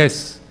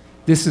 Yes,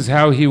 this is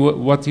how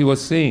what he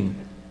was saying.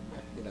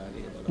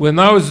 When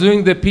I was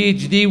doing the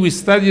PhD, we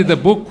studied a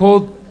book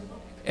called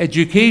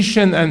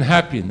Education and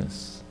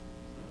Happiness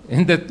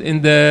in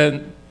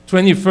the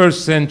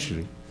 21st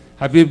century.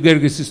 Habib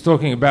Girgis is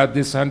talking about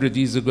this 100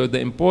 years ago, the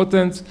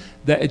importance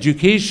that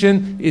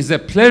education is a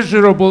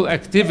pleasurable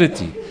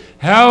activity.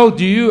 How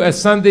do you,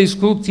 as Sunday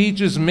school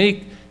teachers,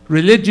 make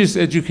religious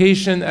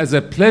education as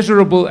a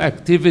pleasurable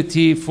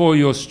activity for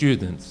your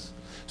students,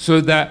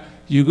 so that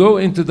you go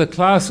into the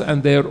class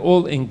and they're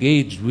all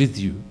engaged with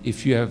you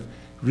if you have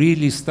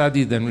really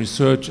studied and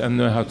researched and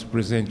know how to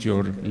present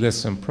your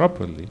lesson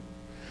properly.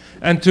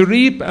 And to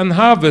reap and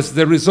harvest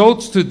the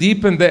results to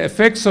deepen the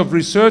effects of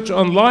research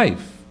on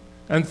life.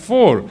 And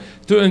 4,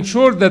 to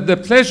ensure that the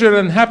pleasure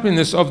and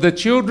happiness of the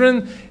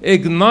children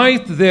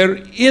ignite their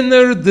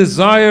inner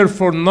desire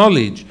for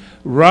knowledge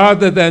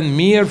rather than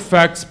mere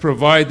facts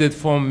provided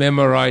for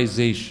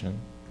memorization.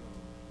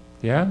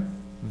 Yeah?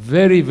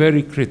 Very,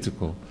 very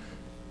critical.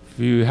 If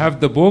you have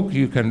the book,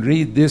 you can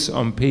read this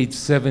on page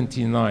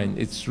 79.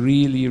 It's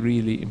really,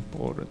 really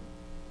important.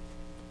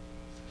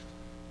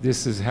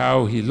 This is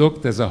how he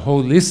looked as a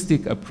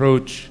holistic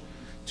approach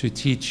to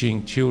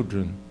teaching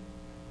children.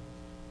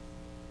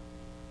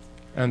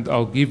 And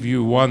I'll give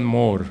you one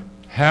more.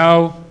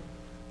 How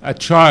a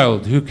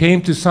child who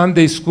came to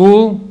Sunday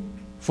school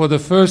for the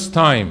first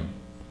time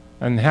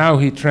and how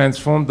he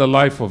transformed the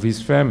life of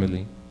his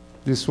family.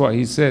 This is what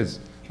he says.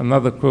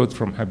 Another quote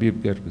from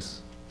Habib Girgis.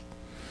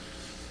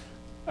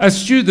 A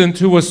student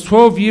who was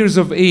 12 years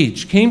of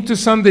age came to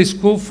Sunday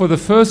school for the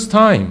first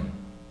time.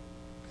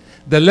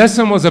 The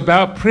lesson was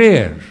about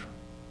prayer,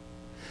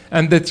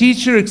 and the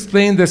teacher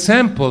explained a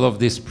sample of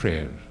this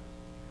prayer.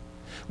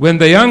 When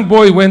the young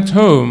boy went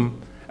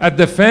home, at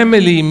the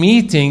family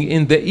meeting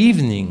in the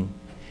evening,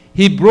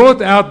 he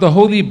brought out the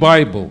Holy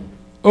Bible,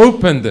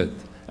 opened it,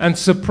 and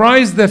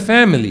surprised the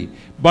family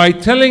by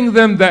telling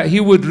them that he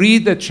would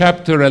read a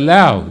chapter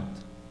aloud,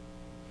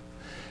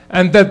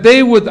 and that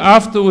they would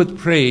afterward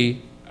pray,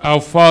 "Our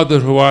Father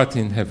who art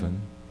in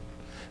heaven."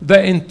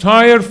 The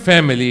entire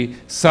family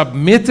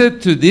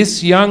submitted to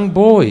this young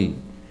boy,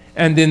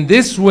 and in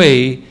this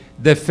way,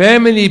 the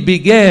family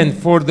began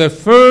for the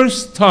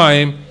first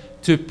time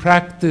to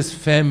practice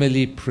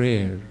family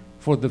prayer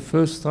for the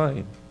first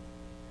time.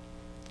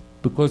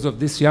 Because of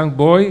this young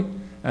boy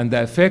and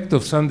the effect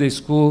of Sunday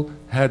school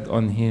had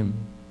on him.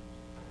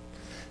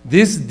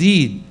 This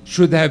deed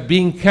should have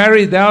been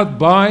carried out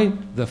by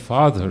the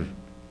father.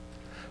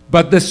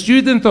 But the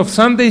student of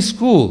Sunday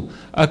school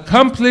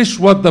accomplished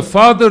what the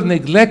father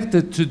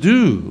neglected to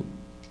do.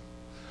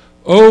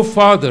 "O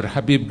Father,"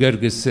 Habib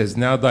Girgis says,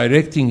 now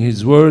directing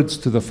his words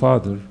to the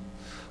father,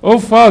 "O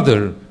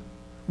Father,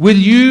 will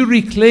you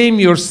reclaim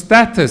your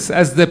status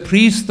as the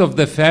priest of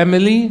the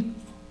family?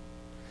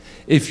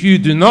 If you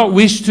do not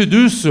wish to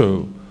do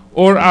so,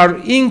 or are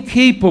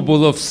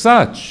incapable of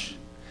such,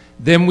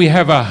 then we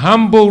have a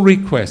humble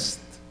request.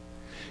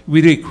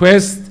 We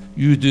request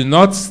you do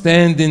not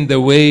stand in the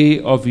way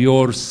of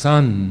your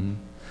son,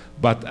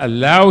 but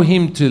allow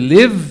him to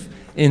live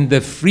in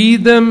the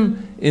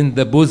freedom in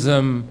the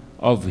bosom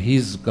of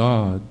his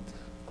God."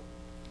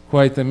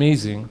 Quite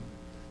amazing.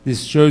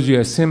 This shows you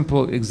a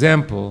simple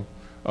example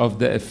of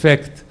the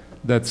effect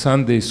that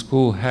Sunday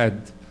school had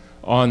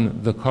on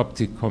the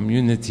Coptic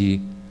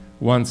community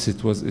once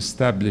it was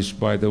established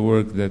by the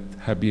work that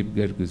Habib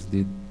Girgis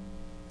did.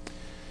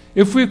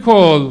 If we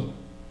call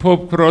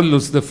Pope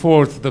Carolus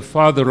IV, the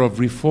father of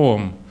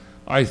reform,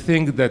 I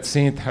think that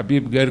Saint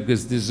Habib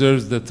Girgis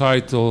deserves the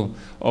title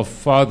of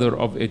father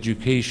of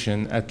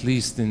education, at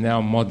least in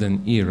our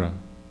modern era.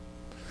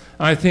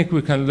 I think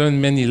we can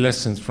learn many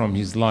lessons from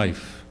his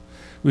life.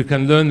 We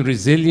can learn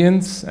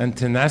resilience and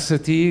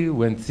tenacity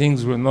when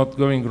things were not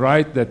going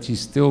right, that he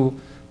still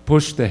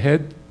pushed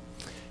ahead.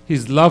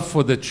 His love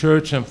for the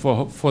church and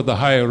for the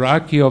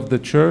hierarchy of the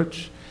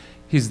church.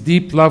 His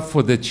deep love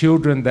for the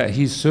children that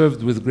he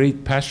served with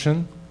great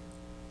passion.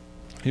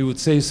 He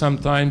would say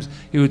sometimes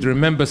he would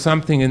remember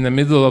something in the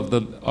middle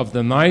of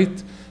the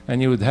night,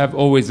 and he would have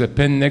always a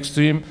pen next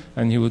to him,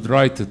 and he would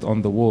write it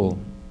on the wall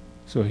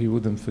so he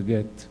wouldn't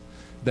forget.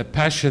 The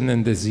passion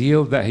and the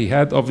zeal that he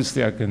had,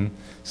 obviously I can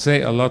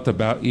say a lot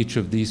about each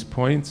of these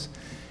points.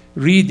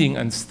 Reading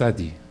and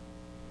study.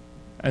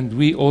 And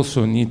we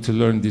also need to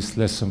learn this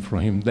lesson from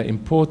him, the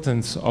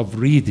importance of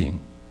reading.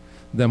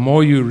 The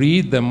more you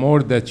read, the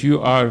more that you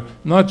are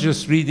not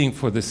just reading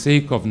for the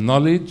sake of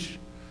knowledge,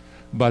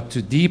 but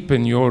to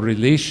deepen your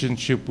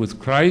relationship with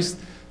Christ.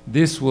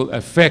 This will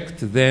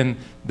affect then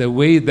the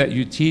way that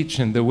you teach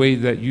and the way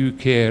that you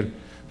care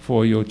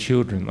for your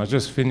children. I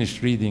just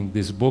finished reading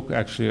this book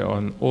actually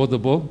on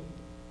Audible.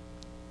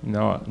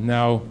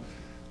 Now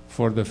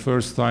for the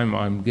first time,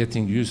 I'm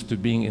getting used to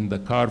being in the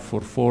car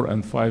for 4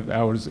 and 5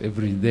 hours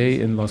every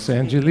day in Los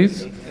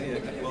Angeles.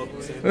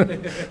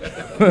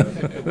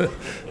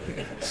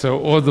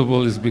 So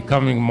Audible is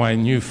becoming my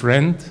new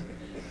friend.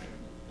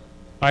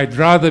 I'd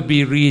rather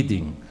be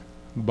reading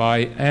by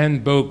Anne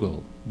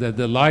Bogle, The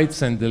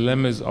Delights and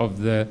Dilemmas of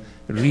the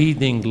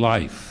Reading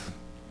Life.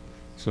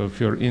 So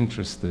if you're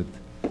interested,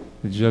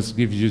 it just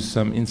gives you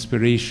some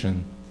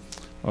inspiration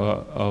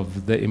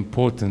of the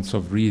importance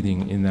of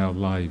reading in our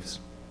lives.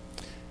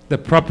 The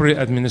proper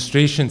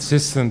administration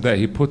system that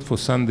he put for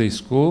Sunday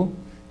school.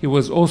 He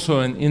was also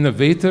an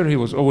innovator. He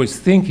was always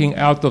thinking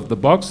out of the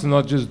box,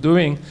 not just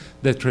doing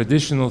the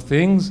traditional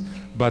things,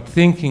 but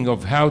thinking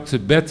of how to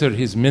better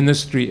his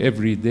ministry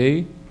every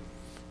day.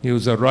 He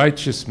was a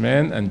righteous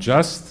man and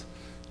just.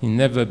 He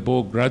never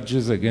bore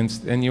grudges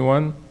against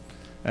anyone.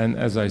 And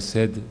as I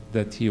said,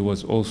 that he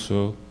was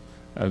also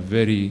a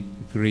very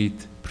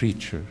great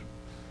preacher.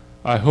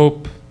 I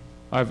hope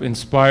I've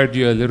inspired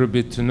you a little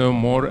bit to know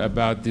more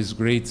about this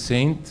great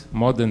saint,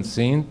 modern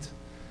saint,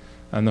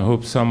 and I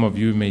hope some of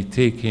you may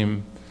take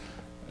him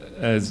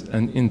as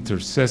an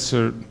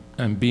intercessor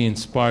and be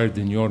inspired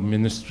in your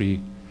ministry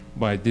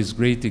by this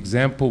great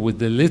example with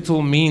the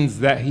little means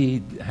that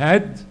he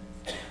had,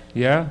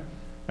 yeah?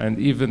 And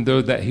even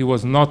though that he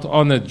was not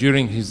honored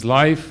during his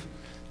life,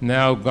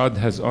 now God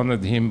has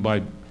honored him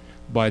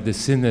by the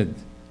synod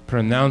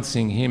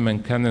pronouncing him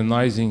and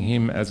canonizing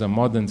him as a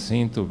modern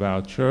saint of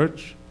our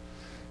church.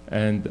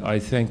 And I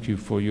thank you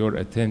for your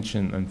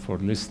attention and for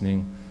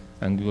listening,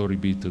 and glory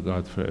be to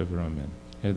God forever. Amen.